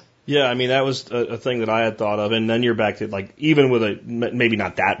impressive. Yeah, I mean, that was a thing that I had thought of. And then you're back to, like, even with maybe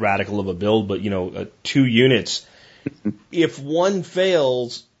not that radical of a build, but, 2 units, if one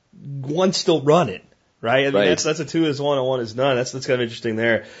fails, one's still running, right? I mean, that's a 2 is 1 and 1 is none. That's kind of interesting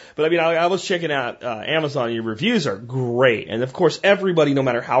there. But I mean, I was checking out Amazon. Your reviews are great. And of course, everybody, no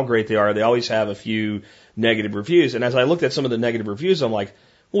matter how great they are, they always have a few negative reviews. And as I looked at some of the negative reviews, I'm like,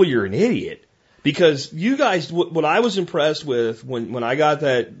 well, you're an idiot. Because you guys, what I was impressed with when I got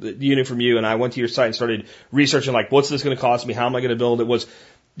that unit from you and I went to your site and started researching, like, what's this going to cost me? How am I going to build it? Was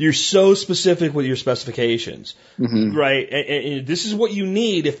you're so specific with your specifications, right? And this is what you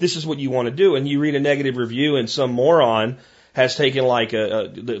need if this is what you want to do. And you read a negative review and some moron has taken like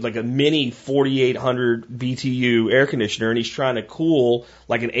a mini 4,800 BTU air conditioner and he's trying to cool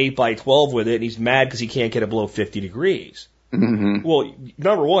like an 8 by 12 with it, and he's mad because he can't get it below 50 degrees. Mm-hmm. Well,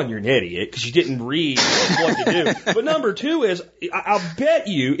 number one, you're an idiot because you didn't read what to do. But number 2 is, I'll bet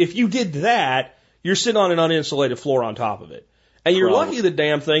you if you did that, you're sitting on an uninsulated floor on top of it. And you're lucky the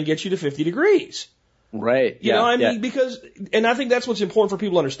damn thing gets you to 50 degrees. Right. You know what I mean? Because, and I think that's what's important for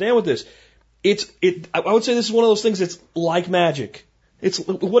people to understand with this. I would say this is one of those things that's like magic.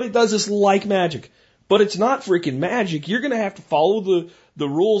 What it does is like magic. but it's not freaking magic. You're going to have to follow the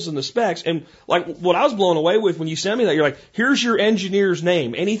rules and the specs. And like what I was blown away with when you sent me that, you're like, here's your engineer's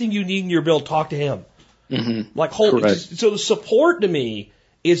name. Anything you need in your build, talk to him. Mm-hmm. Like, so the support to me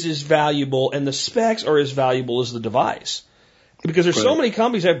is as valuable and the specs are as valuable as the device. Because there's so many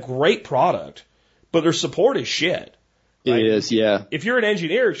companies that have great product, but their support is shit. Right? It is, yeah. If you're an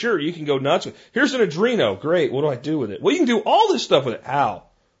engineer, sure, you can go nuts with, here's an Adreno. Great. What do I do with it? Well, you can do all this stuff with it. How?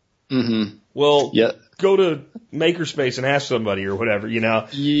 Mm-hmm. Well, go to Makerspace and ask somebody or whatever, you know?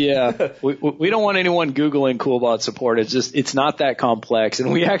 Yeah. We don't want anyone Googling CoolBot support. It's not that complex.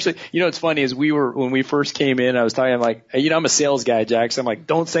 And we actually, it's funny is when we first came in, I was talking, I'm like, I'm a sales guy, Jack. So I'm like,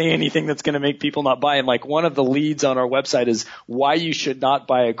 don't say anything that's going to make people not buy. And like one of the leads on our website is why you should not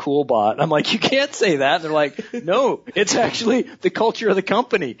buy a CoolBot. I'm like, you can't say that. And they're like, no, it's actually the culture of the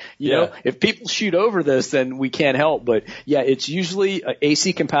company. You know, if people shoot over this, then we can't help. But yeah, it's usually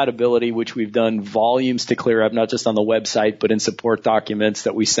AC compatibility, which we've done volumes to clear up, not just on the website, but in support documents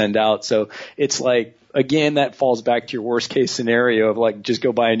that we send out. So it's like, again, that falls back to your worst case scenario of like, just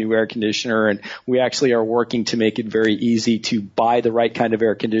go buy a new air conditioner. And we actually are working to make it very easy to buy the right kind of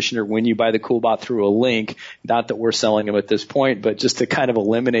air conditioner when you buy the CoolBot through a link. Not that we're selling them at this point, but just to kind of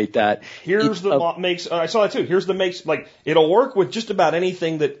eliminate that. Here's I saw that too. Here's the makes, like, it'll work with just about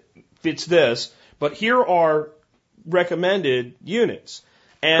anything that fits this, but here are recommended units.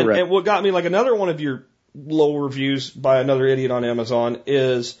 And what got me, like, another one of your low reviews by another idiot on Amazon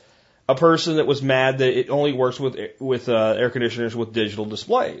is a person that was mad that it only works with air conditioners with digital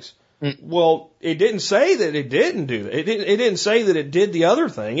displays. Well, it didn't say that it didn't do that. It didn't say that it did the other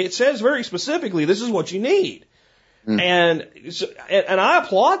thing. It says very specifically, this is what you need. And I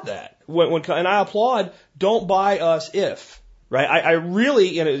applaud that. And I applaud, don't buy us if. Right? I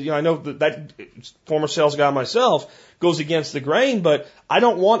really, I know that former sales guy myself goes against the grain, but I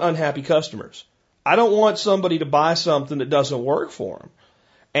don't want unhappy customers. I don't want somebody to buy something that doesn't work for them.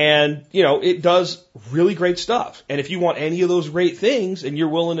 And, it does really great stuff. And if you want any of those great things and you're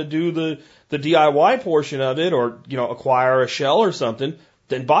willing to do the DIY portion of it or, acquire a shell or something,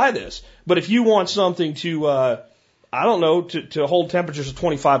 then buy this. But if you want something to, to hold temperatures of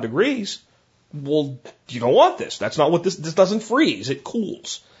 25 degrees, well, you don't want this. That's not what this doesn't freeze. It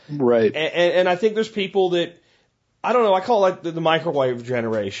cools. Right. And I think there's people that, I don't know, I call it the microwave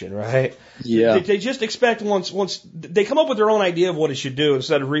generation, right? Yeah. They just expect once they come up with their own idea of what it should do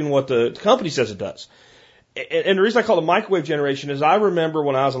instead of reading what the company says it does. And the reason I call it the microwave generation is I remember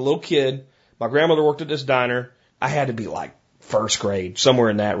when I was a little kid, my grandmother worked at this diner. I had to be like first grade, somewhere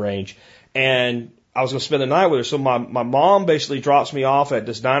in that range. And I was going to spend the night with her. So my mom basically drops me off at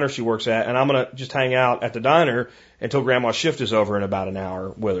this diner she works at, and I'm going to just hang out at the diner until grandma's shift is over in about an hour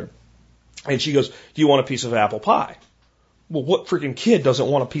with her. And she goes, do you want a piece of apple pie? Well, what freaking kid doesn't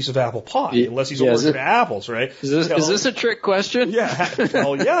want a piece of apple pie? Unless he's allergic to apples, right? Is this a trick question? Yeah.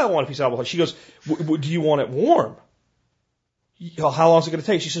 Oh, yeah, I want a piece of apple pie. She goes, do you want it warm? How long is it going to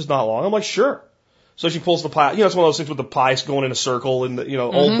take? She says, not long. I'm like, sure. So she pulls the pie. It's one of those things with the pies going in a circle in the,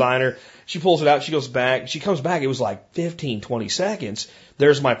 old diner. She pulls it out. She goes back. She comes back. It was like 15, 20 seconds.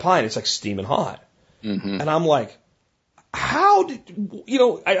 There's my pie, and it's like steaming hot. Mm-hmm. And I'm like, how did,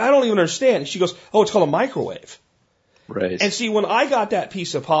 I don't even understand. And she goes, oh, it's called a microwave. Right. And see, when I got that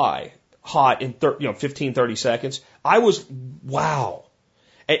piece of pie hot in 15, 30 seconds, I was, wow.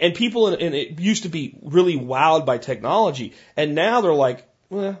 And people, and it used to be really wowed by technology. And now they're like,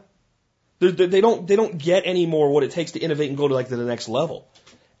 well, they don't get anymore what it takes to innovate and go to like to the next level.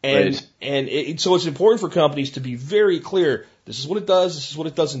 And, so it's important for companies to be very clear. This is what it does. This is what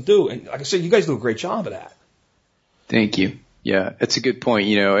it doesn't do. And like I said, you guys do a great job of that. Thank you. Yeah, it's a good point.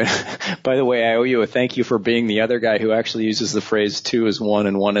 By the way, I owe you a thank you for being the other guy who actually uses the phrase 2 is 1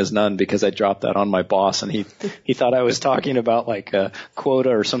 and 1 is none, because I dropped that on my boss and he thought I was talking about like a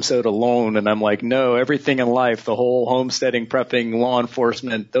quota or some sort of loan. And I'm like, no, everything in life, the whole homesteading, prepping, law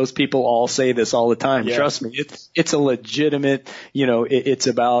enforcement, those people all say this all the time. Yeah. Trust me, it's a legitimate, it's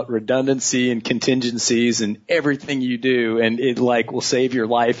about redundancy and contingencies and everything you do. And it like will save your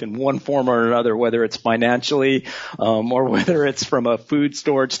life in one form or another, whether it's financially, or whether it's from a food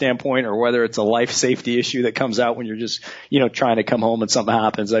storage standpoint or whether it's a life safety issue that comes out when you're just, trying to come home and something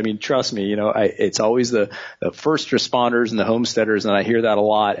happens. I mean, trust me, it's always the first responders and the homesteaders, and I hear that a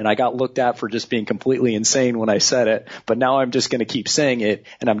lot. And I got looked at for just being completely insane when I said it, but now I'm just going to keep saying it,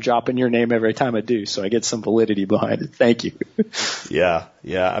 and I'm dropping your name every time I do, so I get some validity behind it. Thank you. Yeah.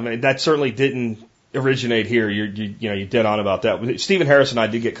 I mean, that certainly didn't originate here. You dead on about that. Stephen Harris and I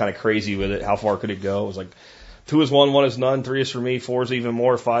did get kind of crazy with it. How far could it go? It was like, 2 is 1, 1 is none, 3 is for me, 4 is even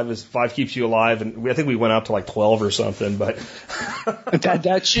more, 5 keeps you alive, and I think we went up to like 12 or something. But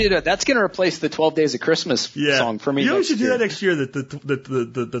that's going to replace the 12 Days of Christmas song for me. We should do that next year.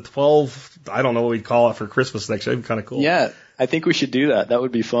 The 12, I don't know what we'd call it for Christmas next year. It'd be kind of cool. Yeah, I think we should do that. That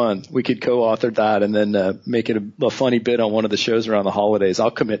would be fun. We could co-author that and then make it a funny bit on one of the shows around the holidays.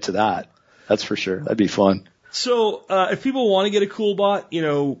 I'll commit to that. That's for sure. That'd be fun. So if people want to get a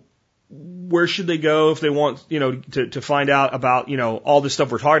CoolBot, where should they go if they want, to find out about, all this stuff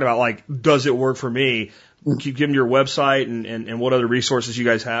we're talking about? Like, does it work for me? Keep giving your website and what other resources you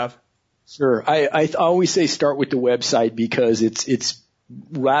guys have. Sure. I always say start with the website because it's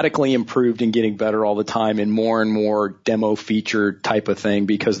radically improved and getting better all the time and more demo feature type of thing,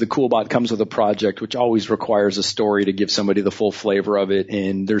 because the CoolBot comes with a project which always requires a story to give somebody the full flavor of it.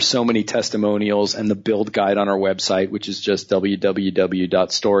 And there's so many testimonials and the build guide on our website, which is just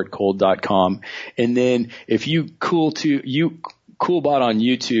www.storeitcold.com. And then if you CoolBot on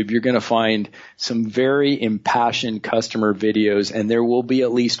YouTube, you're going to find some very impassioned customer videos, and there will be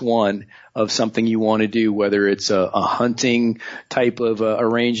at least one of something you want to do, whether it's a hunting type of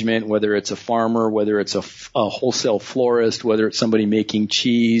arrangement, whether it's a farmer, whether it's a wholesale florist, whether it's somebody making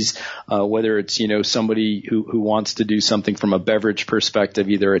cheese, whether it's, somebody who wants to do something from a beverage perspective,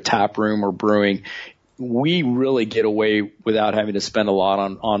 either a tap room or brewing. We really get away without having to spend a lot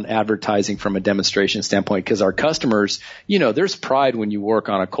on advertising from a demonstration standpoint, because our customers, there's pride when you work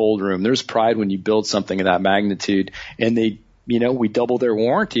on a cold room. There's pride when you build something of that magnitude, and we double their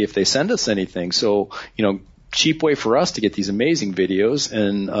warranty if they send us anything. So, cheap way for us to get these amazing videos.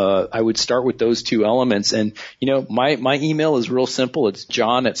 And I would start with those two elements. And, my email is real simple. It's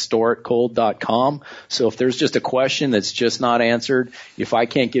john@storeitcold.com. So if there's just a question that's just not answered, if I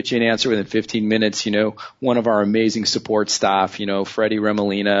can't get you an answer within 15 minutes, one of our amazing support staff, Freddie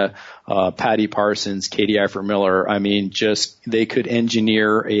Remolina, Patty Parsons, Katie Eifert Miller, they could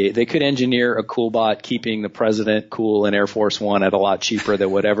engineer a CoolBot keeping the president cool in Air Force One at a lot cheaper than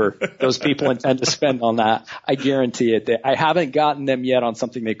whatever those people intend to spend on that. I guarantee it. I haven't gotten them yet on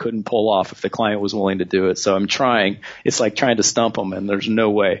something they couldn't pull off if the client was willing to do it. So I'm trying. It's like trying to stump them, and there's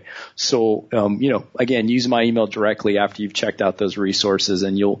no way. So, again, use my email directly after you've checked out those resources,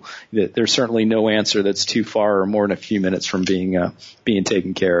 and there's certainly no answer that's too far or more than a few minutes from being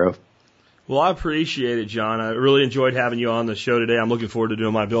taken care of. Well, I appreciate it, John. I really enjoyed having you on the show today. I'm looking forward to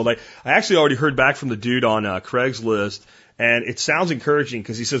doing my build. I actually already heard back from the dude on Craigslist, and it sounds encouraging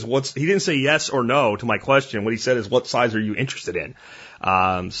because he says he didn't say yes or no to my question. What he said is, what size are you interested in?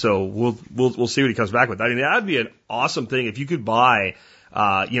 So we'll see what he comes back with. That'd be an awesome thing if you could buy,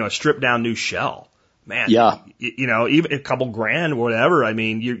 a stripped down new shell. Man, yeah. Even a couple grand or whatever.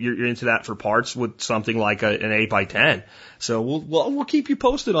 You're into that for parts with something like an 8x10. So we'll keep you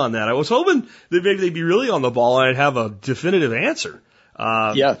posted on that. I was hoping that maybe they'd be really on the ball and I'd have a definitive answer.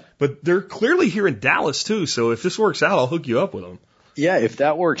 Yeah. But they're clearly here in Dallas too. So if this works out, I'll hook you up with them. Yeah, if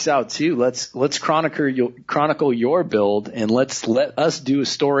that works out too, let's chronicle your build, and let us do a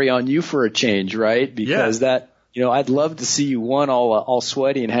story on you for a change, right? Because I'd love to see you, one, all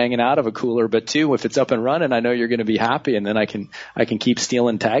sweaty and hanging out of a cooler, but two, if it's up and running, I know you're going to be happy, and then I can keep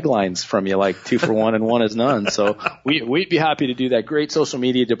stealing taglines from you, like 2 for 1 and 1 is none. So we'd be happy to do that. Great social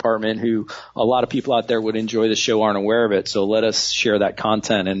media department who a lot of people out there would enjoy the show aren't aware of it. So let us share that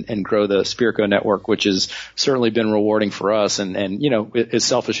content and grow the Spirko network, which has certainly been rewarding for us. And as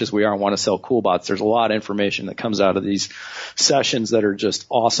selfish as we are and want to sell CoolBots, there's a lot of information that comes out of these sessions that are just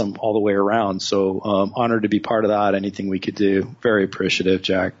awesome all the way around. So honored to be part of that. Anything we could do. Very appreciative,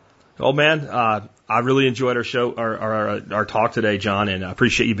 Jack. Oh man, I really enjoyed our show, our talk today, John, and I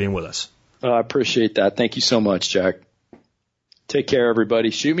appreciate you being with us. I appreciate that. Thank you so much, Jack. Take care,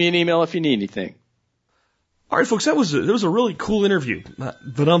 everybody. Shoot me an email if you need anything. All right, folks, that was a really cool interview.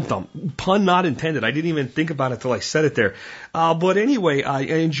 Pun not intended. I didn't even think about it till I said it there. But anyway, I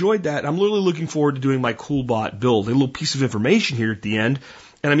enjoyed that. I'm really looking forward to doing my CoolBot build. A little piece of information here at the end.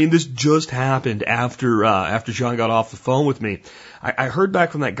 And this just happened after John got off the phone with me. I heard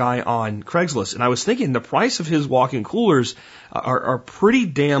back from that guy on Craigslist, and I was thinking the price of his walk-in coolers are pretty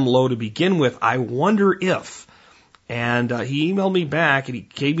damn low to begin with. I wonder if. And he emailed me back, and he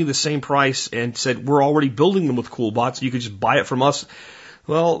gave me the same price and said, we're already building them with CoolBots, so you could just buy it from us.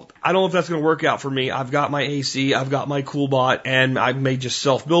 Well, I don't know if that's going to work out for me. I've got my AC, I've got my CoolBot, and I may just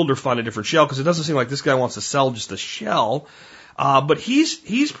self-build or find a different shell, because it doesn't seem like this guy wants to sell just a shell. But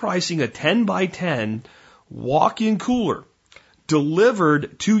he's pricing a 10x10 walk-in cooler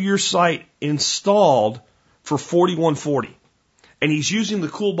delivered to your site, installed for $4,140. And he's using the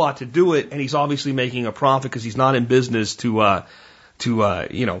CoolBot to do it, and he's obviously making a profit because he's not in business to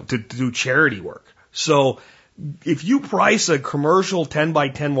do charity work. So if you price a commercial 10 by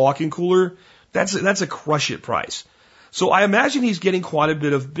 10 walk-in cooler, that's a crush it price. So I imagine he's getting quite a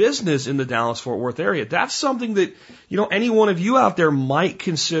bit of business in the Dallas-Fort Worth area. That's something that, any one of you out there might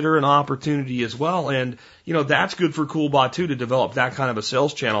consider an opportunity as well. And, that's good for CoolBot too, to develop that kind of a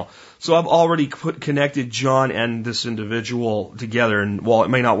sales channel. So I've already connected John and this individual together. And while it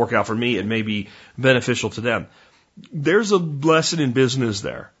may not work out for me, it may be beneficial to them. There's a lesson in business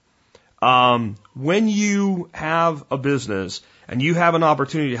there. When you have a business and you have an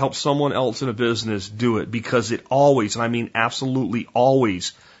opportunity to help someone else in a business, do it, because it always, and I mean absolutely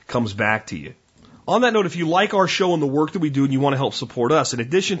always, comes back to you. On that note, if you like our show and the work that we do and you want to help support us, in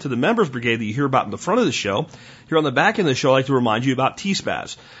addition to the members brigade that you hear about in the front of the show, here on the back end of the show, I'd like to remind you about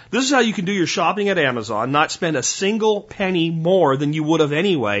T-Spaz. This is how you can do your shopping at Amazon, not spend a single penny more than you would have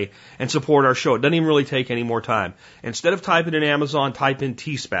anyway, and support our show. It doesn't even really take any more time. Instead of typing in Amazon, type in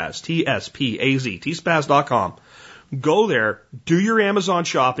T-Spaz, T-S-P-A-Z, tspaz.com. Go there, do your Amazon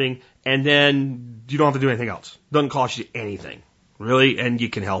shopping, and then you don't have to do anything else. Doesn't cost you anything, really, and you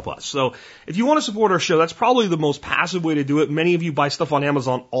can help us. So if you want to support our show, that's probably the most passive way to do it. Many of you buy stuff on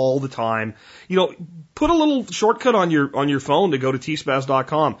Amazon all the time. Put a little shortcut on your phone to go to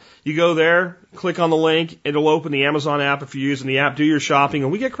tspaz.com. You go there, click on the link, it'll open the Amazon app if you're using the app, do your shopping,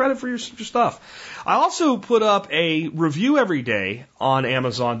 and we get credit for your stuff. I also put up a review every day on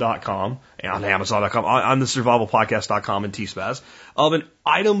Amazon.com, on the survivalpodcast.com and T-Spaz, of an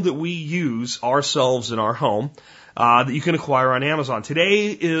item that we use ourselves in our home that you can acquire on Amazon. Today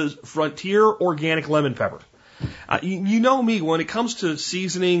is Frontier Organic Lemon Pepper. You know me, when it comes to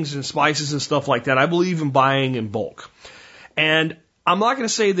seasonings and spices and stuff like that, I believe in buying in bulk. And I'm not going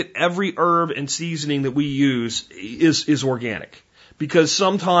to say that every herb and seasoning that we use is organic, because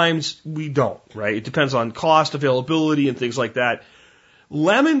sometimes we don't, right? It depends on cost, availability, and things like that.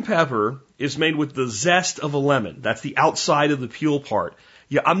 Lemon pepper is made with the zest of a lemon. That's the outside of the peel part.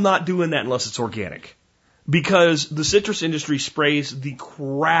 Yeah, I'm not doing that unless it's organic, because the citrus industry sprays the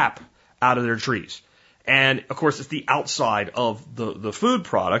crap out of their trees. And, of course, it's the outside of the food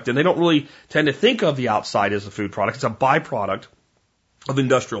product, and they don't really tend to think of the outside as a food product. It's a byproduct of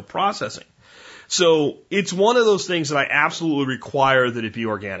industrial processing. So it's one of those things that I absolutely require that it be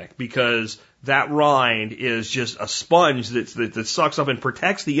organic, because that rind is just a sponge that sucks up and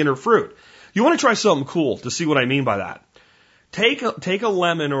protects the inner fruit. You want to try something cool to see what I mean by that. Take a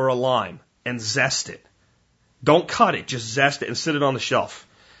lemon or a lime and zest it. Don't cut it, just zest it and sit it on the shelf.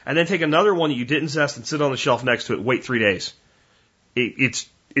 And then take another one that you didn't zest and sit on the shelf next to it. Wait 3 days.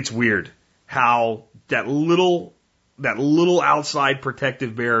 It's weird how that little outside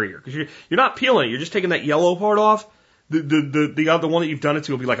protective barrier, because you're not peeling it, you're just taking that yellow part off. The other one that you've done it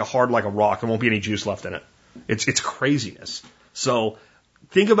to will be like a rock. There won't be any juice left in it. It's craziness. So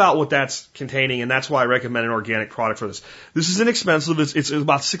think about what that's containing, and that's why I recommend an organic product for this. This is inexpensive. It's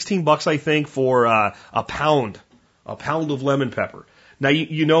about $16, I think, for a pound of lemon pepper. Now,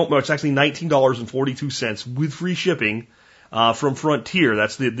 it's actually $19.42 with free shipping from Frontier.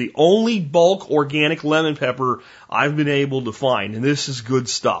 That's the only bulk organic lemon pepper I've been able to find, and this is good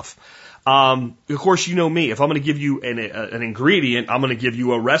stuff. Of course, you know me. If I'm going to give you an ingredient, I'm going to give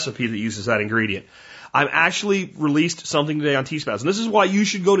you a recipe that uses that ingredient. I've actually released something today on T-Spaz, and this is why you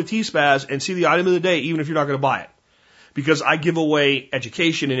should go to T-Spaz and see the item of the day, even if you're not going to buy it, because I give away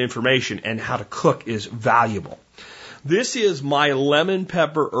education and information, and how to cook is valuable. This is my lemon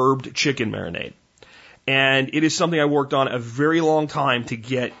pepper herbed chicken marinade. And it is something I worked on a very long time to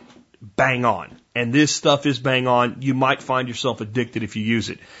get bang on. And this stuff is bang on. You might find yourself addicted if you use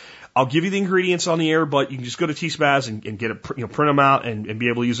it. I'll give you the ingredients on the air, but you can just go to T-Spaz and get it, print them out and be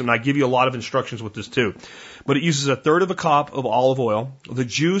able to use them. And I give you a lot of instructions with this too. But it uses 1/3 of a cup of olive oil, the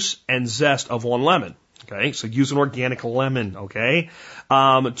juice and zest of 1 lemon. Okay, so use an organic lemon. Okay,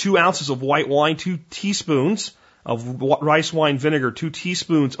 2 ounces of white wine, 2 teaspoons of rice wine vinegar, 2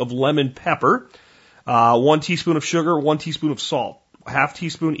 teaspoons of lemon pepper, 1 teaspoon of sugar, 1 teaspoon of salt, 1/2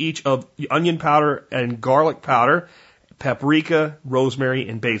 teaspoon each of onion powder and garlic powder, paprika, rosemary,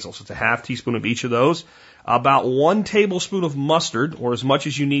 and basil. So it's 1/2 teaspoon of each of those. About 1 tablespoon of mustard, or as much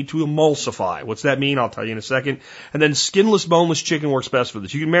as you need to emulsify. What's that mean? I'll tell you in a second. And then skinless, boneless chicken works best for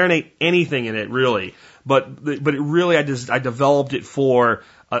this. You can marinate anything in it, really. But it really, I developed it for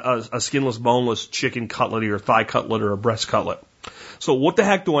a skinless, boneless chicken cutlet or thigh cutlet or a breast cutlet. So what the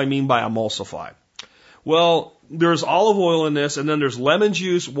heck do I mean by emulsify? Well, there's olive oil in this, and then there's lemon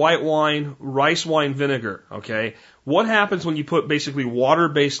juice, white wine, rice wine vinegar, okay? What happens when you put basically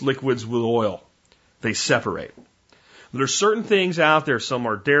water-based liquids with oil? They separate. There's certain things out there, some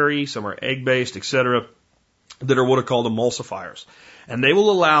are dairy, some are egg-based, etc., that are what are called emulsifiers. And they will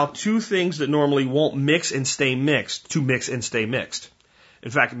allow two things that normally won't mix and stay mixed to mix and stay mixed.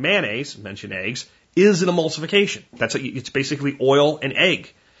 In fact, mayonnaise, mention eggs, is an emulsification. It's basically oil and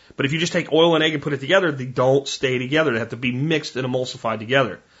egg. But if you just take oil and egg and put it together, they don't stay together. They have to be mixed and emulsified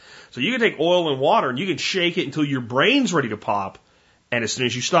together. So you can take oil and water and you can shake it until your brain's ready to pop. And as soon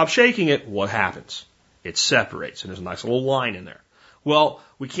as you stop shaking it, what happens? It separates. And there's a nice little line in there. Well,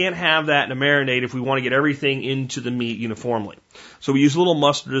 we can't have that in a marinade if we want to get everything into the meat uniformly. So we use a little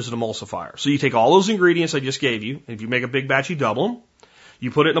mustard as an emulsifier. So you take all those ingredients I just gave you, and if you make a big batch, you double them. You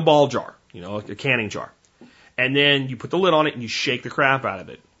put it in a ball jar, like a canning jar. And then you put the lid on it and you shake the crap out of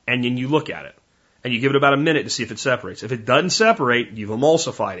it. And then you look at it. And you give it about a minute to see if it separates. If it doesn't separate, you've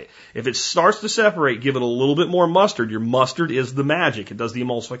emulsified it. If it starts to separate, give it a little bit more mustard. Your mustard is the magic. It does the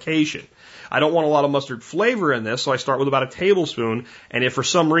emulsification. I don't want a lot of mustard flavor in this, so I start with about a tablespoon. And if for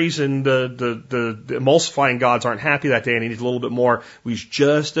some reason the emulsifying gods aren't happy that day and he needs a little bit more, we use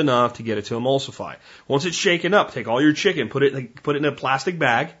just enough to get it to emulsify. Once it's shaken up, take all your chicken, put it in a plastic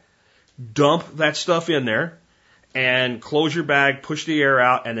bag, dump that stuff in there, and close your bag, push the air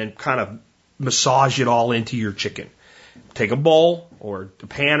out, and then kind of massage it all into your chicken. Take a bowl or a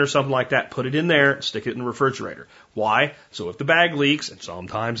pan or something like that, put it in there, stick it in the refrigerator. Why? So if the bag leaks, and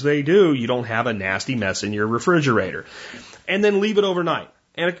sometimes they do, you don't have a nasty mess in your refrigerator. And then leave it overnight.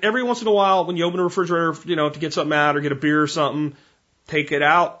 And every once in a while, when you open the refrigerator, to get something out or get a beer or something, take it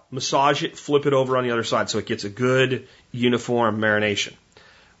out, massage it, flip it over on the other side so it gets a good uniform marination.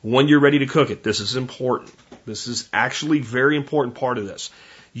 When you're ready to cook it, this is important. This is actually a very important part of this.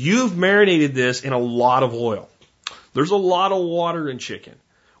 You've marinated this in a lot of oil. There's a lot of water in chicken.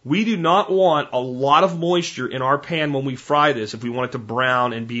 We do not want a lot of moisture in our pan when we fry this if we want it to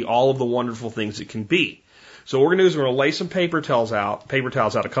brown and be all of the wonderful things it can be. So what we're going to do is we're going to lay some paper towels out,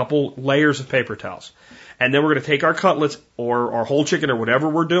 a couple layers of paper towels. And then we're going to take our cutlets or our whole chicken or whatever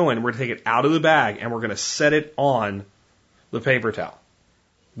we're doing, and we're going to take it out of the bag and we're going to set it on the paper towel.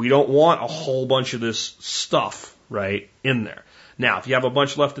 We don't want a whole bunch of this stuff, right, in there. Now, if you have a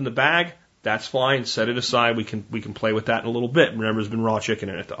bunch left in the bag, that's fine. Set it aside. We can play with that in a little bit. Remember, there's been raw chicken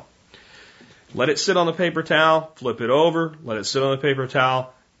in it, though. Let it sit on the paper towel. Flip it over. Let it sit on the paper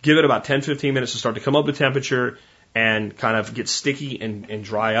towel. Give it about 10-15 minutes to start to come up to temperature and kind of get sticky and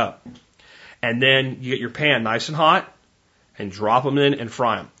dry up. And then you get your pan nice and hot and drop them in and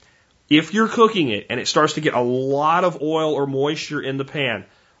fry them. If you're cooking it and it starts to get a lot of oil or moisture in the pan,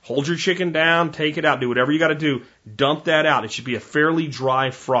 hold your chicken down, take it out, do whatever you got to do, dump that out. It should be a fairly dry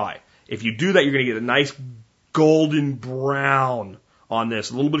fry. If you do that, you're going to get a nice golden brown on this.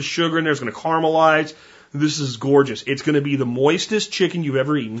 A little bit of sugar in there is going to caramelize. This is gorgeous. It's going to be the moistest chicken you've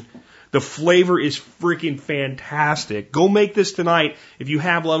ever eaten. The flavor is freaking fantastic. Go make this tonight. If you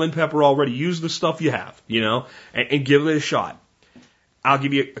have lemon pepper already, use the stuff you have, and give it a shot. I'll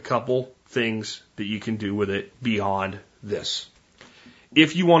give you a couple things that you can do with it beyond this.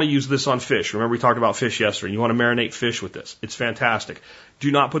 If you want to use this on fish, remember we talked about fish yesterday, and you want to marinate fish with this, it's fantastic.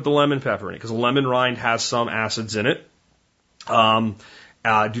 Do not put the lemon pepper in it, because the lemon rind has some acids in it.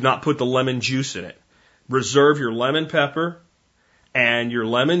 Do not put the lemon juice in it. Reserve your lemon pepper and your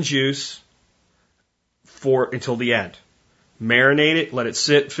lemon juice until the end. Marinate it, let it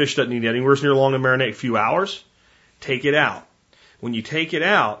sit. Fish doesn't need anywhere near long to marinate, a few hours. Take it out. When you take it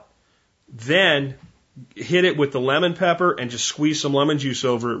out, then hit it with the lemon pepper and just squeeze some lemon juice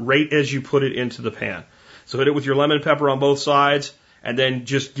over it right as you put it into the pan. So hit it with your lemon pepper on both sides and then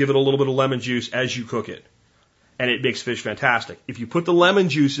just give it a little bit of lemon juice as you cook it. And it makes fish fantastic. If you put the lemon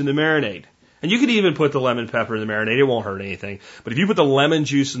juice in the marinade, and you could even put the lemon pepper in the marinade, it won't hurt anything. But if you put the lemon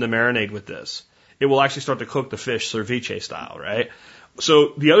juice in the marinade with this, it will actually start to cook the fish ceviche style, right?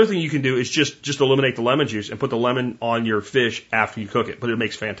 So the other thing you can do is just eliminate the lemon juice and put the lemon on your fish after you cook it. But it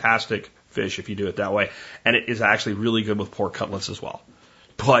makes fantastic fish if you do it that way. And it is actually really good with pork cutlets as well.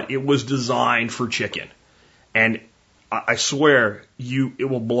 But it was designed for chicken. And I swear it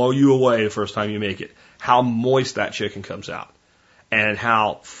will blow you away the first time you make it, how moist that chicken comes out and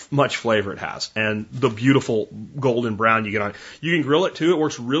how much flavor it has and the beautiful golden brown you get on it. You can grill it too. It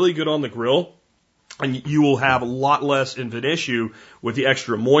works really good on the grill. And you will have a lot less of an issue with the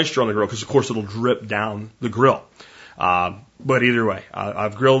extra moisture on the grill because, of course, it'll drip down the grill. But either way,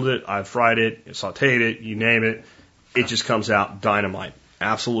 I've grilled it, I've fried it, sauteed it, you name it. It just comes out dynamite.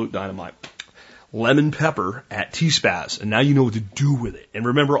 Absolute dynamite. Lemon pepper at T-Spaz. And now you know what to do with it. And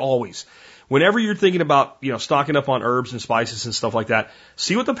remember always, whenever you're thinking about, stocking up on herbs and spices and stuff like that,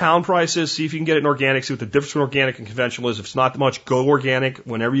 see what the pound price is, see if you can get it in organic, see what the difference between organic and conventional is. If it's not much, go organic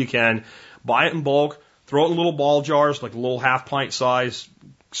whenever you can. Buy it in bulk, throw it in little ball jars, like a little half pint size,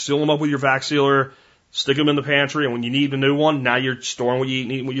 seal them up with your vac sealer, stick them in the pantry, and when you need a new one, now you're storing what you eat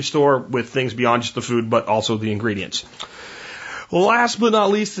and eating what you store with things beyond just the food, but also the ingredients. Last but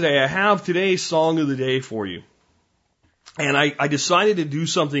not least today, I have today's song of the day for you. And I decided to do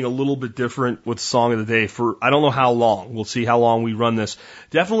something a little bit different with Song of the Day for, I don't know how long. We'll see how long we run this.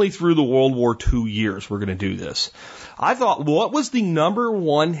 Definitely through the World War II years, we're going to do this. I thought, what was the number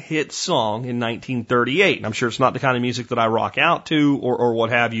one hit song in 1938? And I'm sure it's not the kind of music that I rock out to or what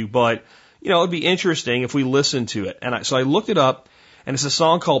have you, but, you know, it'd be interesting if we listened to it. And so I looked it up, and it's a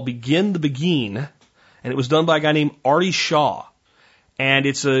song called Begin the Beguine, and it was done by a guy named Artie Shaw. And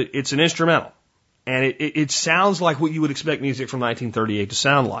it's an instrumental. And it sounds like what you would expect music from 1938 to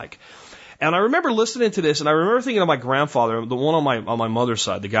sound like. And I remember listening to this, and I remember thinking of my grandfather, the one on my mother's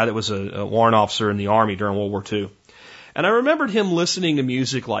side, the guy that was a warrant officer in the Army during World War II. And I remembered him listening to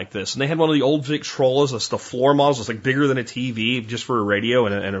music like this. And they had one of the old Victrolas, the floor models, it's like bigger than a TV, just for a radio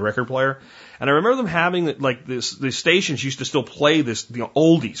and a record player. And I remember them having, like, the stations used to still play this, you know,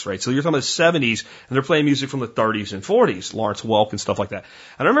 oldies, right? So you're talking about the 70s, and they're playing music from the 30s and 40s, Lawrence Welk and stuff like that.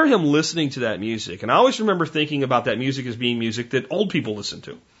 And I remember him listening to that music. And I always remember thinking about that music as being music that old people listen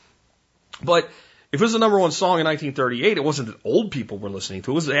to. But if it was the number one song in 1938, it wasn't that old people were listening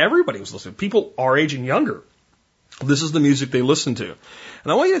to it. It was that everybody was listening. People our age and younger. This is the music they listen to.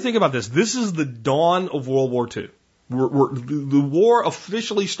 And I want you to think about this. This is the dawn of World War II. The war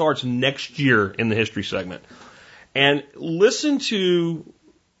officially starts next year in the history segment. And listen to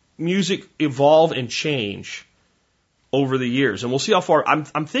music evolve and change over the years. And we'll see how far. I'm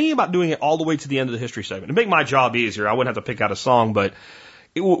thinking about doing it all the way to the end of the history segment. To make my job easier, I wouldn't have to pick out a song. But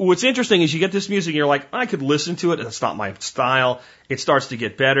what's interesting is you get this music and you're like, I could listen to it. And it's not my style. It starts to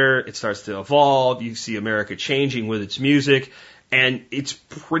get better. It starts to evolve. You see America changing with its music. And it's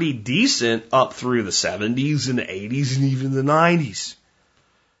pretty decent up through the 70s and the 80s and even the 90s.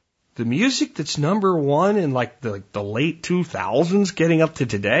 The music that's number one in like the late 2000s getting up to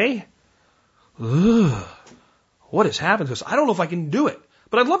today? Ugh, what has happened to us? I don't know if I can do it,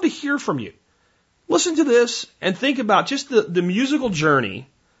 but I'd love to hear from you. Listen to this and think about just the musical journey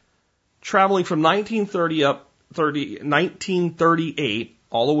traveling from 1938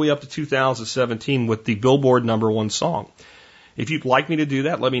 all the way up to 2017 with the Billboard number one song. If you'd like me to do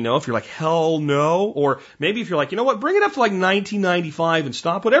that, let me know. If you're like, hell no, or maybe if you're like, you know what, bring it up to like 1995 and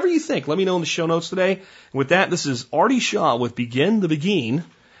stop. Whatever you think, let me know in the show notes today. And with that, this is Artie Shaw with Begin the Beguine. And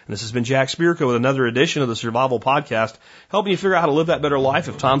this has been Jack Spirko with another edition of the Survival Podcast, helping you figure out how to live that better life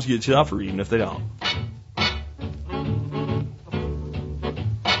if times get tough or even if they don't.